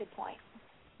point. Very good point.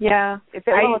 Yeah. If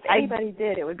anybody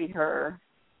did, it would be her,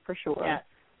 for sure. Yeah.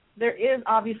 There is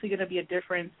obviously going to be a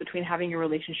difference between having a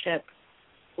relationship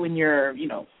when you're,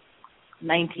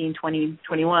 19, 20,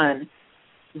 21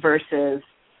 versus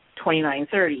 29,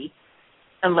 30,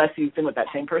 unless you've been with that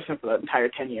same person for the entire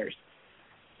 10 years.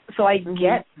 So I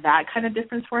get that kind of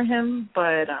difference for him,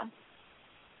 but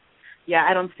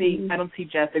I don't see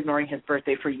Jess ignoring his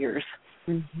birthday for years.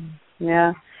 Mm-hmm.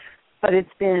 Yeah, but it's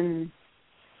been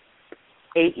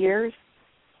 8 years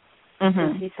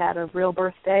since he's had a real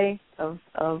birthday of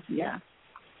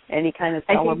any kind of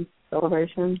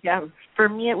celebration. Yeah, for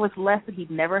me it was less that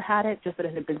he'd never had it, just that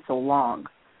it had been so long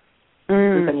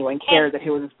since anyone cared that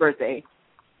it was his birthday.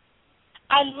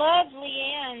 I love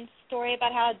Leanne's story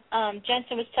about how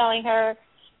Jensen was telling her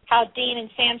how Dean and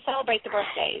Sam celebrate the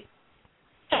birthdays.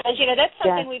 Because, that's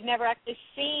something we've never actually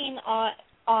seen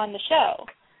on the show.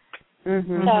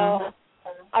 Mm-hmm. So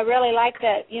I really like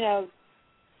that,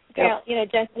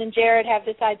 Jensen and Jared have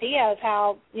this idea of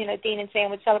how, Dean and Sam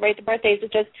would celebrate the birthdays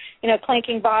with just,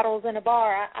 clinking bottles in a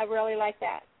bar. I really like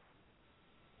that.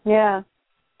 Yeah.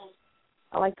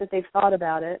 I like that they've thought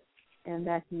about it and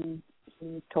that he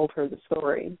told her the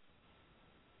story.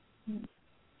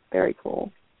 Very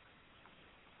cool.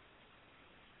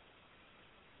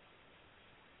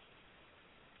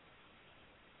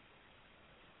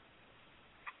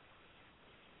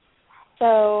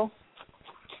 So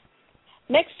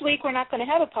next week we're not going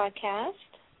to have a podcast.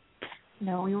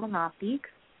 No, we will not be.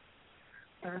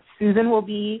 Susan will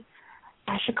be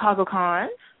at ChicagoCon.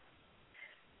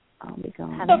 I'll be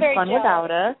gone. Having fun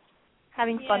without us.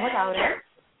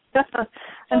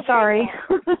 I'm sorry.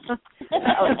 But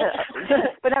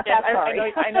not that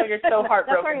sorry. I know you're so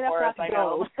heartbroken for us. I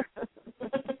know.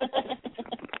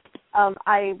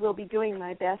 I will be doing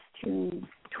my best to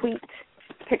tweet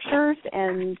pictures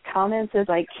and comments as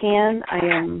I can. I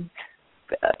am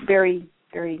very,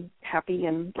 very happy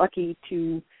and lucky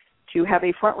to have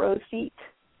a front row seat.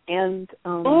 And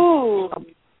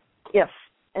yes,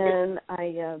 and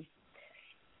I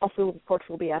also, of course,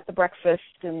 will be at the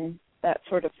breakfast and that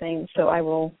sort of thing. So I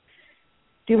will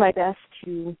do my best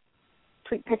to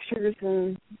tweet pictures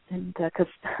and because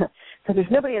there's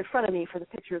nobody in front of me for the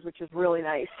pictures, which is really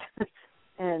nice.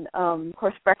 And of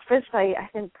course, breakfast. I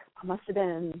think I must have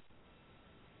been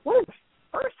one of the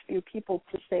first few people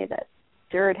to say that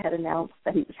Jared had announced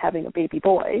that he was having a baby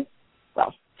boy.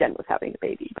 Well, Jen was having a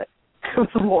baby, but it was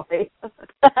a boy.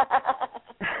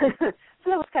 So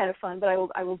that was kind of fun. But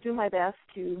I will do my best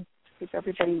to keep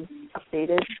everybody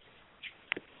updated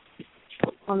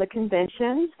on the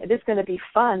convention. It is going to be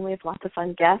fun. We have lots of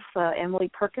fun guests. Emily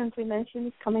Perkins, we mentioned,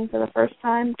 is coming for the first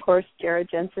time. Of course, Jared,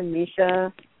 Jensen,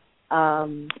 Misha,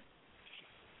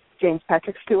 James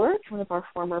Patrick Stewart, one of our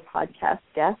former podcast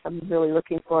guests. I'm really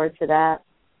looking forward to that.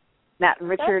 Matt and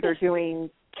Richard are doing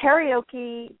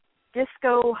karaoke,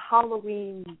 disco,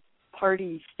 Halloween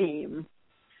party theme.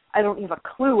 I don't have a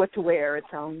clue what to wear. It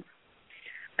sounds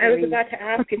I was about to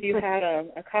ask if you had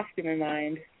a costume in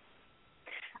mind.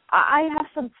 I have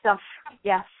some stuff.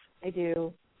 Yes, I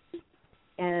do.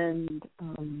 And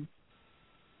so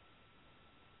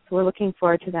we're looking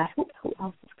forward to that. Who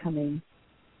else is coming?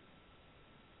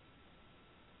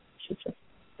 Should just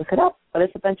look it up. But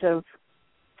it's a bunch of...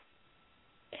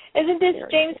 Isn't this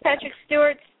James Patrick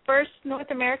Stewart's first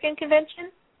North American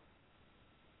convention?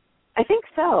 I think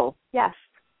so, yes.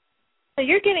 So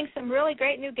you're getting some really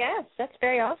great new guests. That's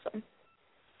very awesome.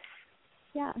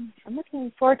 Yeah, I'm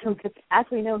looking forward to him because, as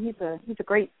we know, he's a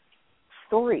great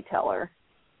storyteller.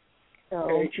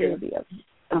 So he'll be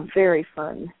a very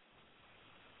fun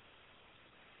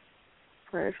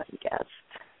guest.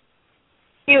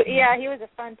 He was a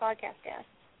fun podcast guest.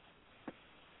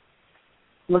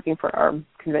 Looking for our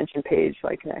convention page so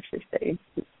I can actually say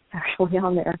who's actually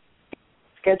on there.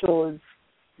 Schedule is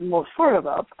most sort of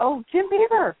up. Oh, Jim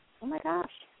Beaver. Oh my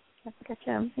gosh. I forget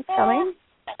Jim. He's coming.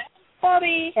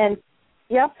 Bobby. And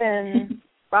Yep, and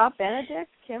Rob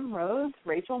Benedict, Kim Rhodes,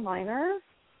 Rachel Miner.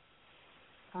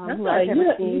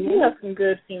 You have some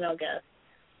good female guests.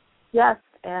 Yes,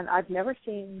 and I've never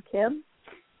seen Kim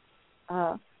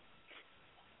or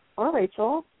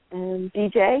Rachel, and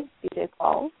DJ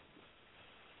Paul.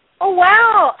 Oh,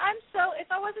 wow. If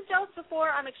I wasn't jealous before,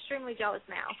 I'm extremely jealous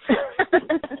now.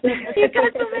 You've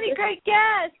got so many great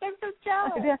guests. I'm so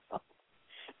jealous. Yeah.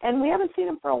 And we haven't seen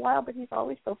him for a while, but he's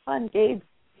always so fun. Gabe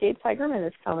Tigerman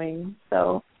is coming,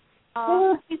 so.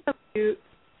 Oh, he's so cute.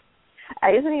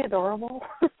 Isn't he adorable?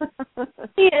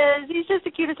 He is. He's just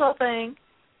the cutest little thing.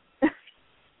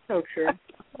 So true.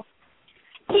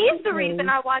 He's the reason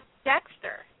I watched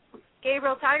Dexter.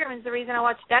 Gabriel Tigerman's the reason I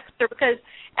watched Dexter, because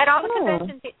at all the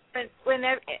conventions,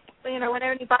 whenever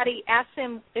anybody asks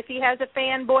him if he has a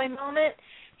fanboy moment,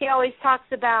 he always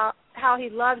talks about how he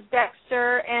loves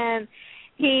Dexter, and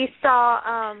he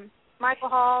saw Michael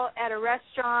Hall at a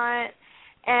restaurant,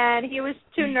 and he was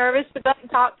too nervous to go up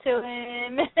and talk to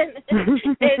him.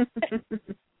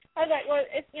 I was like, well,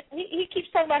 he keeps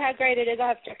talking about how great it is. I'll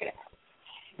have to check it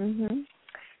out. Mm-hmm.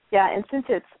 Yeah, and since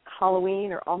it's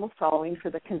Halloween or almost Halloween for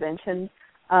the convention,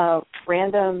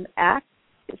 Random Act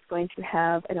is going to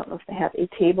have, I don't know if they have a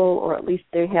table, or at least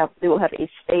they will have a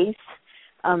space.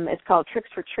 It's called Tricks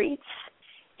for Treats,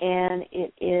 and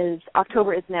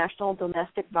October is National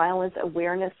Domestic Violence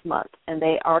Awareness Month, and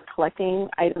they are collecting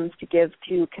items to give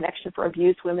to Connection for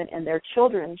Abused Women and Their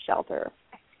Children's Shelter.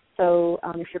 So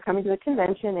if you're coming to the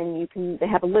convention, and they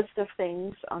have a list of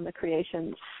things on the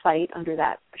Creation site under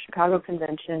that Chicago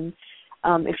convention.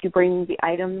 If you bring the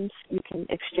items, you can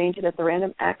exchange it at the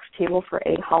Random Acts table for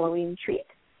a Halloween treat.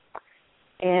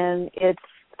 And it's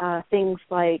things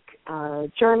like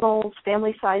journals,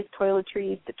 family-sized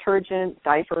toiletries, detergent,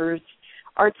 diapers,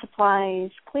 art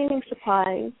supplies, cleaning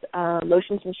supplies,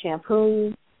 lotions and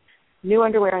shampoos, new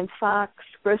underwear and socks,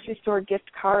 grocery store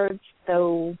gift cards.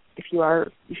 So if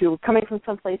you're coming from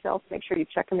someplace else, make sure you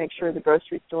check and make sure the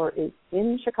grocery store is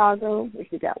in Chicago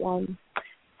if you get one.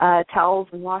 Towels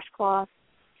and washcloths,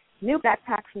 new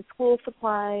backpacks and school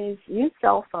supplies, new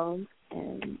cell phones,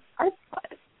 and art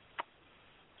supplies.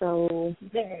 So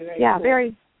very cool.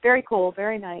 very, very cool,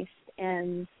 very nice.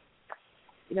 And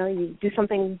you do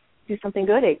something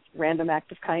good, a random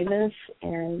act of kindness,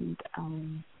 and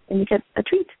you get a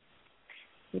treat.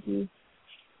 Maybe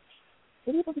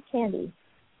it'll be candy.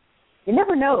 You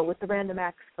never know with the Random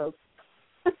Acts folks.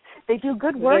 They do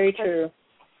good work. Very true.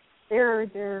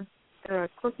 They're a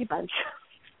quirky bunch,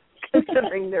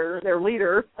 considering their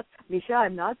leader, Misha.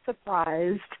 I'm not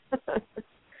surprised.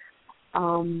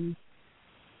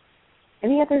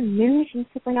 Any other news in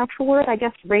Supernatural World? I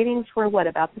guess ratings were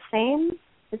about the same?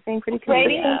 The same pretty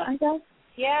consistent, I guess?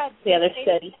 Yeah, they're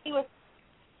steady.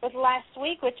 With last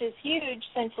week, which is huge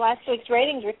since last week's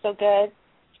ratings were so good.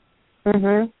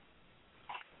 Mm-hmm.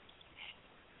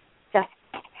 Yeah.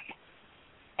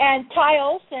 And Ty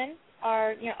Olson,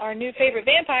 our new favorite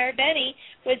vampire, Benny,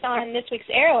 was on this week's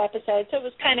Arrow episode, so it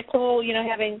was kind of cool,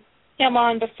 having him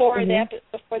on before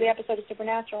the episode of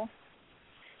Supernatural.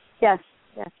 Yes,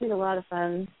 he's a lot of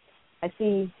fun. I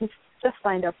see he's just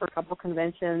signed up for a couple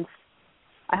conventions.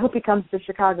 I hope he comes to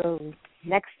Chicago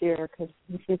next year, because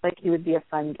he seems like he would be a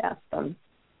fun guest. I'm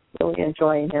really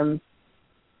enjoying him.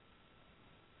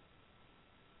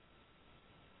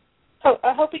 Oh,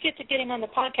 I hope we get him on the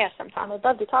podcast sometime. I'd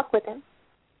love to talk with him.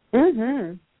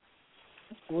 Mm-hmm.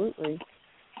 Absolutely.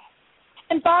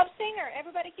 And Bob Singer.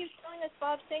 Everybody keeps telling us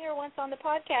Bob Singer wants on the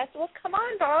podcast. Well, come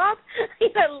on, Bob.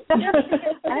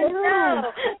 I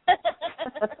know.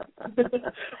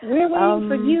 We're waiting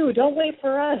for you. Don't wait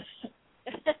for us.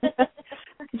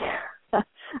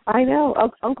 I know.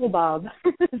 Uncle Bob,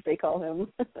 as they call him.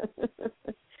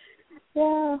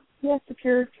 Yes, if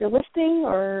you're listening,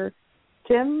 or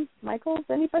Jim, Michaels,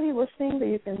 anybody listening, that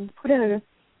you can put in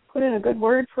a good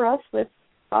word for us with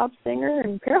Bob Singer,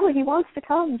 and apparently he wants to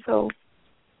come, so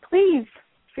please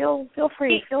feel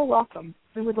free, feel welcome.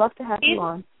 We would love to have you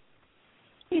on.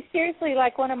 He's seriously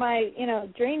like one of my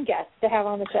dream guests to have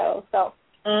on the show. So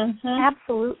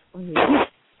absolutely,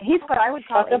 he's what I would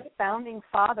call a founding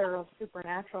father of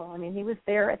Supernatural. I mean, he was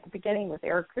there at the beginning with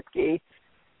Eric Kripke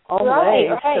all the way.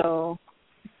 Right. So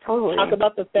totally talk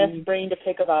about the best brain to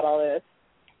pick about all this.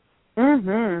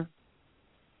 Mhm.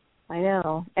 I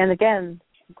know. And again,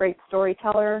 great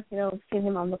storyteller. Seen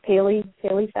him on the Paley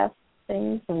Fest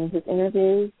things and his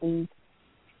interviews, and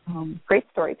great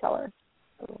storyteller.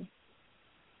 So.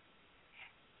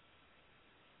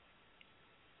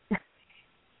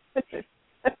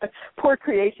 Poor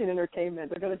Creation Entertainment.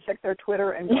 They're going to check their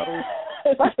Twitter and go,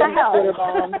 what the hell?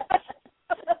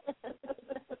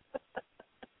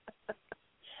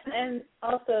 And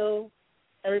also,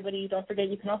 everybody, don't forget,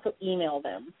 you can also email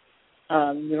them.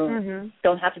 You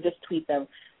don't have to just tweet them.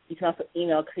 You can also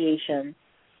email Creation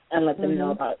and let them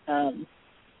know about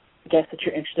guests that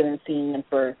you're interested in seeing, and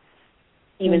for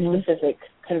even specific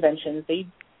conventions. They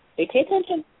pay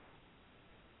attention.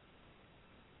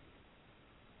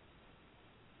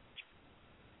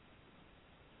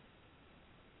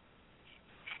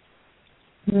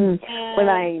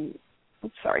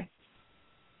 Sorry.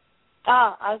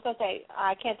 I was going to say,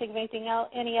 I can't think of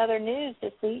any other news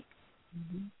this week.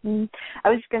 I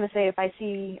was just going to say, if I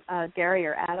see Gary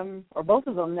or Adam or both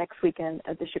of them next weekend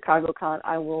at the Chicago Con,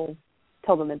 I will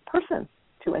tell them in person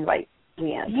to invite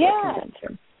Liane to the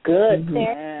convention. Good.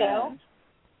 There you go.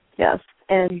 Yes,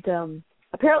 and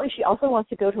apparently she also wants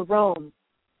to go to Rome.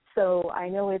 So I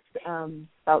know it's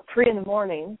about 3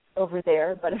 a.m. over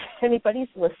there, but if anybody's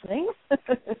listening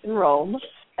in Rome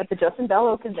at the Justin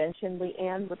Bellow convention,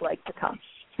 Liane would like to come.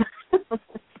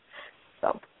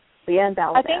 So, Liane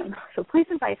Balaban. So please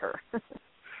invite her.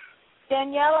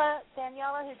 Daniela,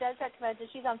 who does that convention,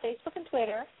 she's on Facebook and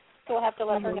Twitter, so we'll have to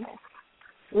let her know.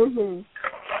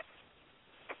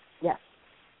 Yes.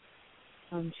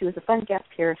 She was a fun guest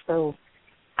here, so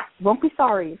won't be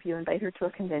sorry if you invite her to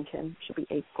a convention. She'll be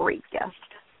a great guest.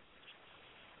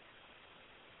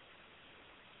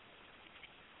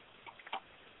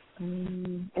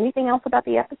 Anything else about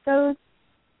the episode?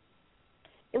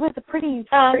 It was a pretty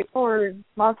straightforward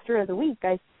monster of the week.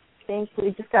 I think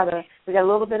we got a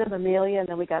little bit of Amelia, and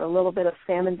then we got a little bit of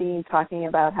Sam and Dean talking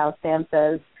about how Sam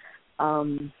says,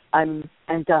 I'm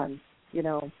done. You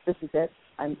know, this is it.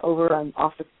 I'm over. I'm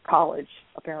off to college,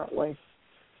 apparently,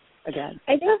 again.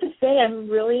 I do have to say I'm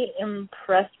really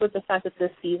impressed with the fact that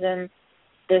this season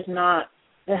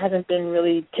there hasn't been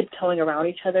really tiptoeing around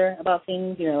each other about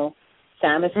things. You know,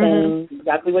 Sam is saying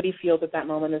exactly what he feels at that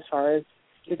moment as far as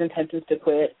his intentions to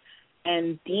quit,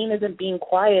 and Dean isn't being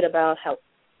quiet about how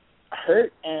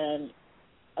hurt and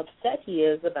upset he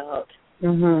is about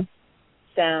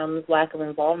Sam's lack of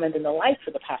involvement in the life for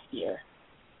the past year.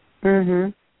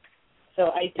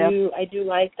 So I do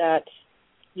like that.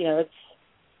 You know,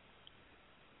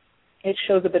 it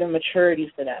shows a bit of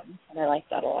maturity for them, and I like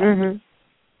that a lot.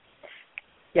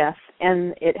 Yes,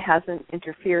 and it hasn't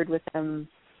interfered with them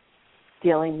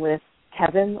dealing with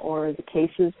Kevin or the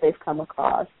cases they've come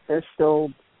across. They're still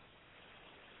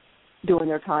doing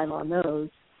their time on those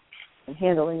and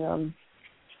handling them,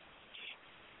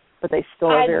 but they still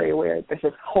are very aware there's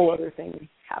this whole other thing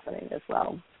happening as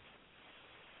well.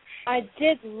 I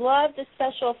did love the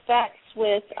special effects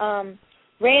with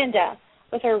Randa,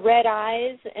 with her red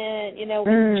eyes, and, you know,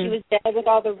 when she was dead with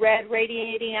all the red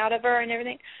radiating out of her and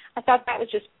everything. I thought that was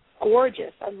just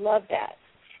gorgeous. I love that.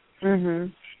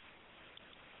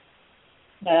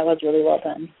 That was really well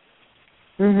done.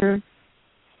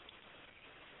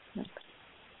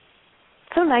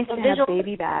 So nice to have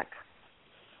Baby back.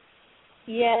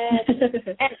 Yes.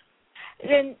 And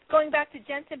then going back to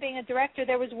Jensen being a director,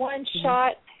 there was one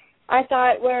shot I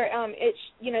thought where it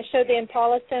showed the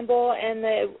Impala symbol and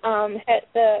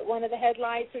the one of the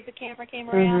headlights as the camera came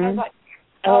around. I was like,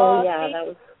 that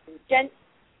was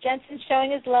Jensen's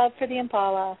showing his love for the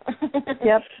Impala.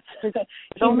 Yep. His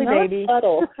only baby.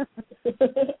 Subtle.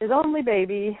 His only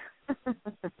baby.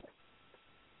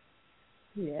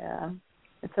 Yeah.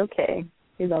 It's okay.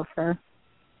 We love her.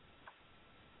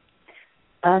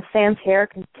 Sam's hair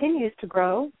continues to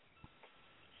grow.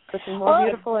 Looking more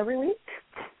beautiful every week.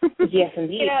 Yes,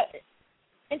 indeed. You know,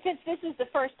 and since this is the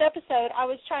first episode, I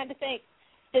was trying to think,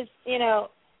 was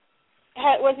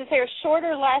his hair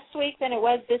shorter last week than it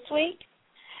was this week?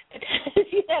 Because,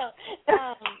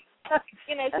 That's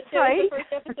since right. it was the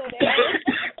first episode ever.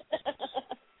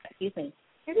 Excuse me.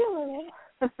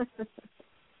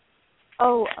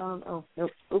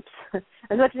 Nope. Oops. I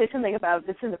was about to say something about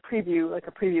this in the preview, like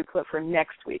a preview clip for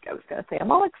next week. I was going to say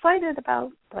I'm all excited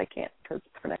about, but I can't because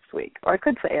it's for next week. Or I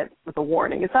could say it with a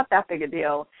warning. It's not that big a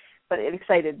deal, but it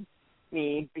excited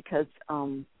me because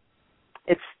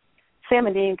it's Sam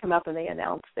and Dean come up and they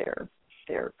announce their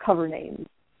cover names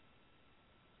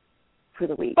for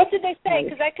the week. What did they say?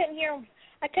 Because I couldn't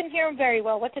hear them very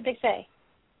well. What did they say?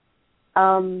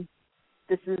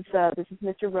 This is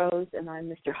Mr. Rose and I'm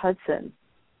Mr. Hudson.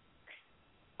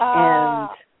 And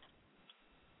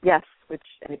yes, which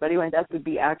anybody who that would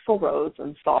be Axl Rose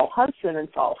and Saul Hudson, and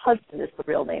Saul Hudson is the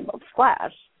real name of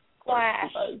Slash.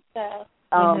 The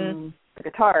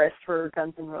guitarist for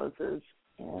Guns N' Roses,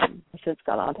 and has since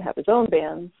gone on to have his own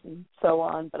bands and so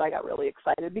on. But I got really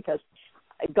excited because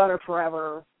Gunner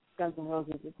Forever, Guns N'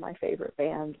 Roses is my favorite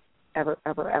band ever.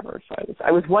 So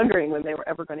I was wondering when they were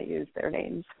ever going to use their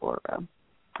names for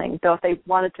things. So if they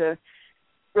wanted to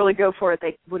really go for it,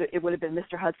 it would have been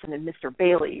Mr. Hudson and Mr.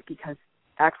 Bailey, because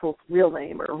Ackles' real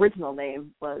name or original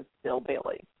name was Bill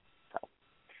Bailey. So,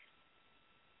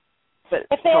 but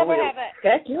if they ever have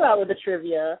check you out with the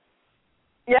trivia.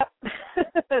 Yep.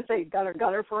 Say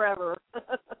Gunner forever.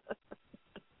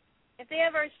 If they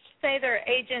ever say their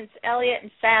agents Elliot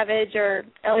and Savage or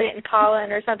Elliot and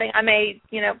Colin or something, I may,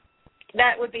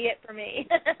 that would be it for me.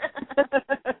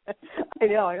 I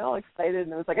know, I got all excited,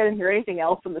 and it was like I didn't hear anything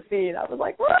else in the feed. I was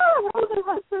like, whoa, Rosa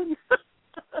Hudson.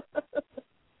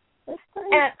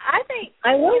 And I think,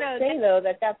 I will say, though,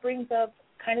 that brings up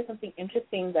kind of something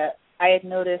interesting that I had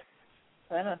noticed,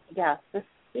 this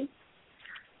week,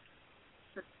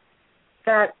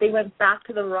 that they went back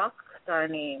to the rock star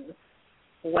names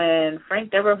when Frank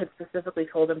Devereaux had specifically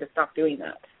told them to stop doing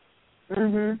that.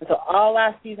 Mm-hmm. And so all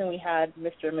last season we had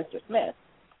Mr. and Mr. Smith.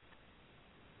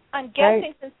 I'm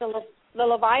guessing since the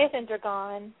Leviathans are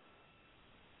gone.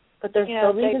 But the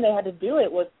reason they had to do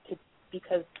it was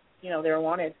because they were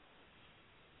wanted.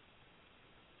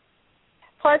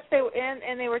 Plus, they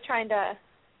were trying to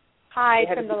hide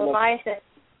from the Leviathans.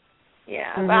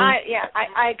 Yeah, mm-hmm. But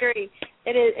I agree.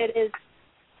 It is.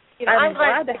 I'm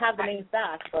glad to have the names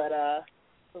back, but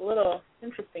it's a little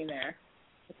interesting there.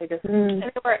 And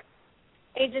there were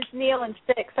Agents Neil and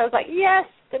Six. So I was like, yes,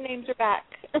 the names are back.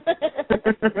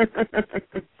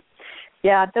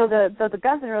 Yeah, though the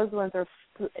Guns N' Roses ones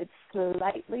it's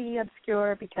slightly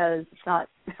obscure because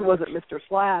it wasn't Mr.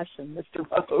 Slash and Mr.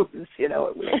 Rose. It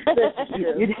was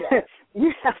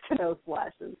you have to know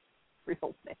Slash's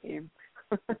real name.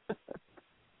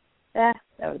 That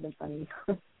would have been funny.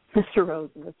 Mr. Rose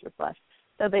and Mr. Slash.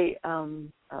 So they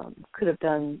could have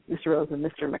done Mr. Rose and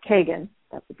Mr. McKagan.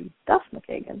 That would be Duff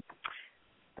McKagan.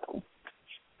 So,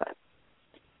 but.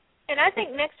 And I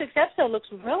think next week's episode looks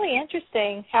really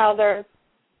interesting. How they're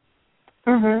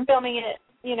filming it,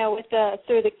 with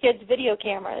through the kids' video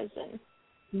cameras and.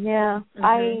 Yeah,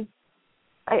 I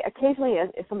occasionally,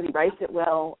 if somebody writes it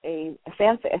well, a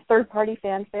third-party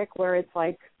fanfic where it's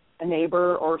like a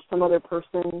neighbor or some other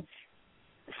person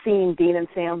seeing Dean and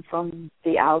Sam from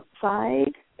the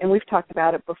outside, and we've talked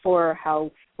about it before,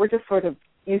 how we're just sort of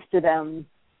used to them,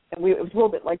 and it was a little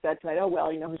bit like that tonight. Oh,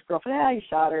 well, his girlfriend, you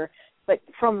shot her. But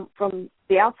from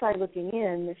the outside looking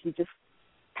in, if you just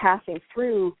passing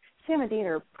through, Sam and Dean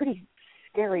are pretty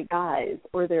scary guys,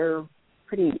 or they're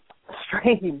pretty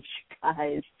strange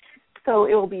guys. So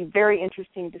it will be very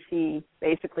interesting to see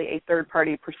basically a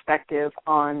third-party perspective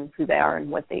on who they are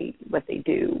and what they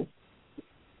do.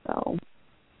 So,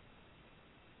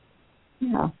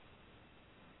 yeah.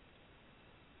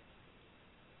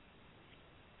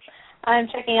 I'm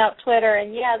checking out Twitter,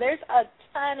 and there's a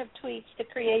ton of tweets to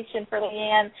creation for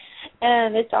Liane,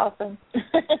 and it's awesome.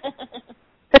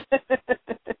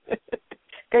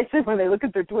 Guys said when they look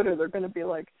at their Twitter, they're going to be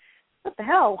like, "What the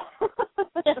hell?"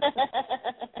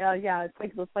 Yeah.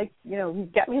 It's like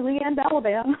get me Liane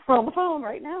Balaban on the phone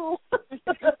right now.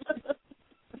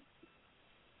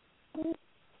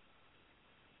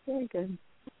 Very good.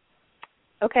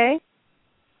 Okay.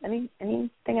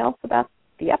 Anything else about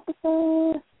the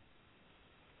episode?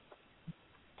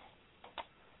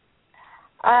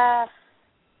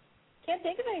 Can't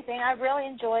think of anything. I really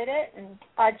enjoyed it, and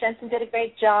Jensen did a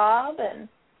great job, and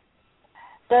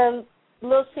the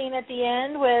little scene at the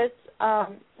end with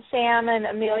Sam and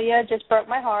Amelia just broke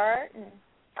my heart. And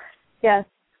yes.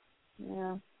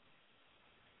 Yeah.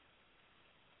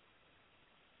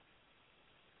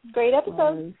 Great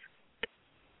episode.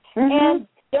 And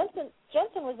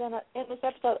Jensen was in this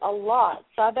episode a lot,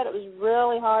 so I bet it was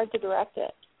really hard to direct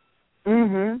it.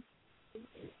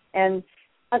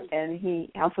 And he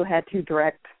also had to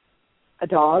direct a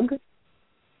dog.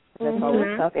 That's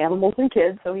always tough. Animals and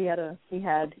kids. So he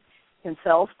had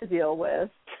himself to deal with.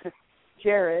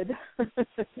 Jared.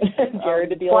 Jared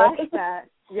to deal with. Flashback.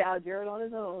 Yeah, Jared on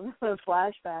his own.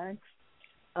 Flashbacks.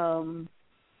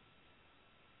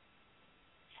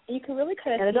 You can really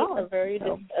kind of see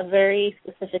a very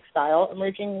specific style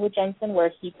emerging with Jensen,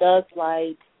 where he does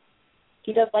like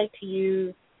to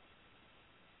use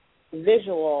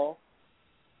visual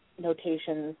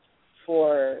notations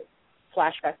for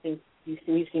flashback things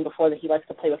we've seen before, that he likes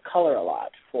to play with color a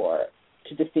lot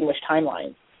to distinguish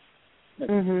timelines.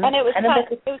 And it was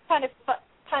kind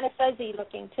of fuzzy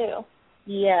looking too.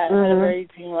 Yeah, it had a very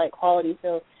dreamlike quality.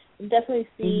 So you definitely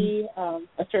see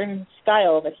a certain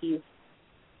style that he's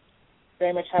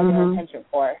very much having an attention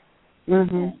for.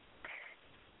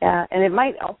 Yeah, and it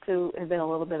might also have been a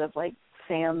little bit of like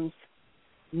Sam's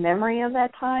memory of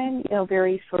that time.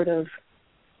 Very sort of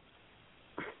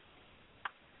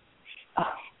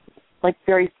like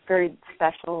very, very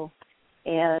special,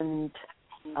 and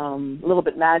a little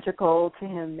bit magical to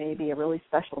him, maybe a really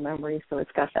special memory. So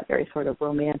it's got that very sort of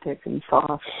romantic and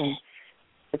soft, and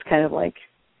it's kind of like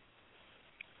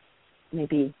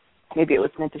maybe it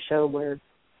was meant to show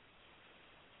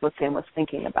what Sam was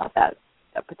thinking about that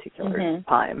particular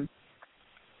time.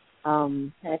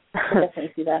 I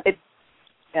definitely see that.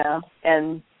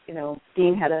 And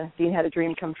Dean had a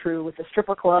dream come true with the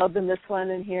stripper club in this one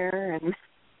in here, and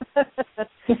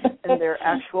and their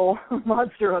actual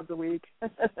monster of the week as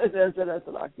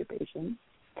an occupation.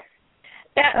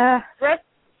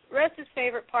 Russ's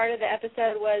favorite part of the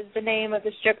episode was the name of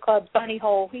the strip club, Bunny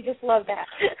Hole. He just loved that.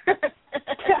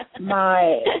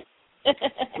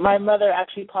 My mother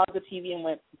actually paused the TV and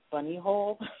went, Bunny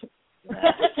Hole?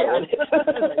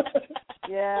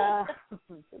 Yeah.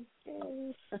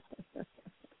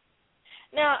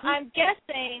 Now, I'm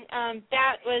guessing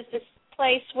that was the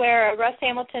place where Russ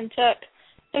Hamilton took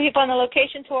some people on the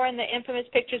location tour and the infamous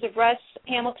pictures of Russ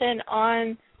Hamilton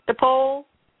on the pole.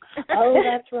 Oh,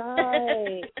 that's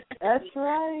right. That's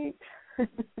right.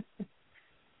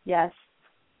 Yes.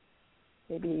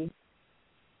 Maybe.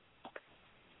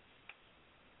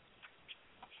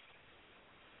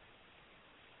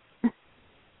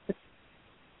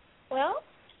 Well,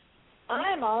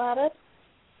 I'm all out of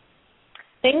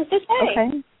things to say.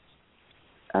 Okay.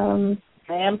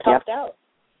 I am topped out.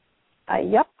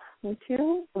 Yep, me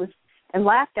too. And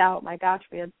laughed out. My gosh,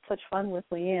 we had such fun with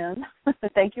Liane.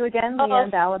 Thank you again,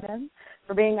 Liane Balaban,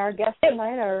 for being our guest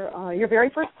tonight, your very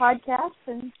first podcast,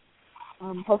 and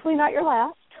hopefully not your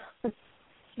last.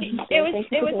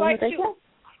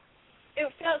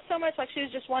 It felt so much like she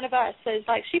was just one of us. So it's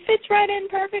like she fits right in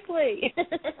perfectly.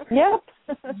 Yep.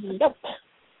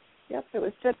 Yep, it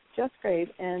was just great.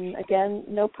 And again,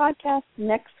 no podcast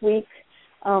next week.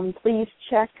 Please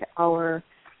check our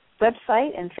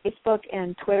website and Facebook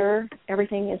and Twitter.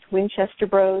 Everything is Winchester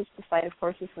Bros. The site, of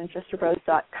course, is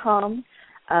winchesterbros.com.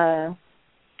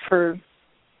 For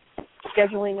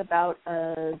scheduling about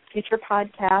future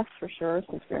podcasts, for sure,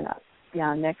 since we're not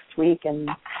beyond next week, and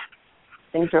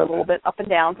things are a little bit up and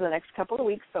down for the next couple of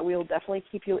weeks, but we will definitely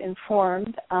keep you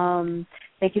informed.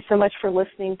 Thank you so much for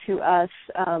listening to us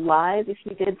live. If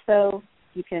you did so,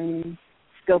 you can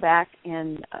go back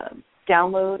and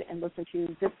download and listen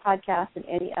to this podcast and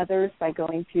any others by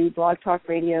going to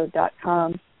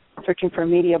blogtalkradio.com, searching for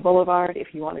Media Boulevard.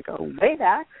 If you want to go way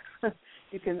back,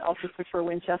 you can also search for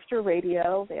Winchester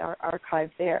Radio. They are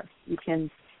archived there. You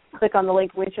can click on the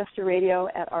link Winchester Radio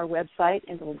at our website,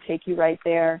 and it will take you right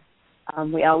there.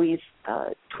 We always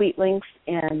tweet links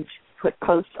and put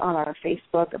posts on our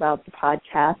Facebook about the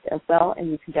podcast as well, and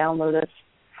you can download us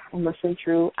and listen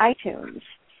through iTunes.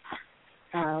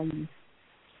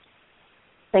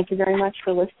 Thank you very much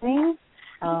for listening.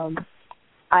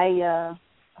 I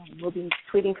will be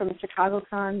tweeting from the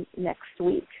ChicagoCon next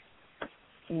week.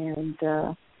 And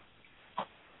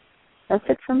that's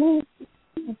it for me.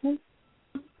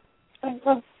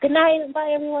 Well, good night and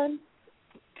bye, everyone.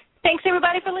 Thanks,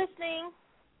 everybody, for listening.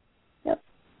 Yep.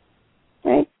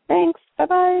 All right. Thanks.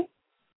 Bye-bye.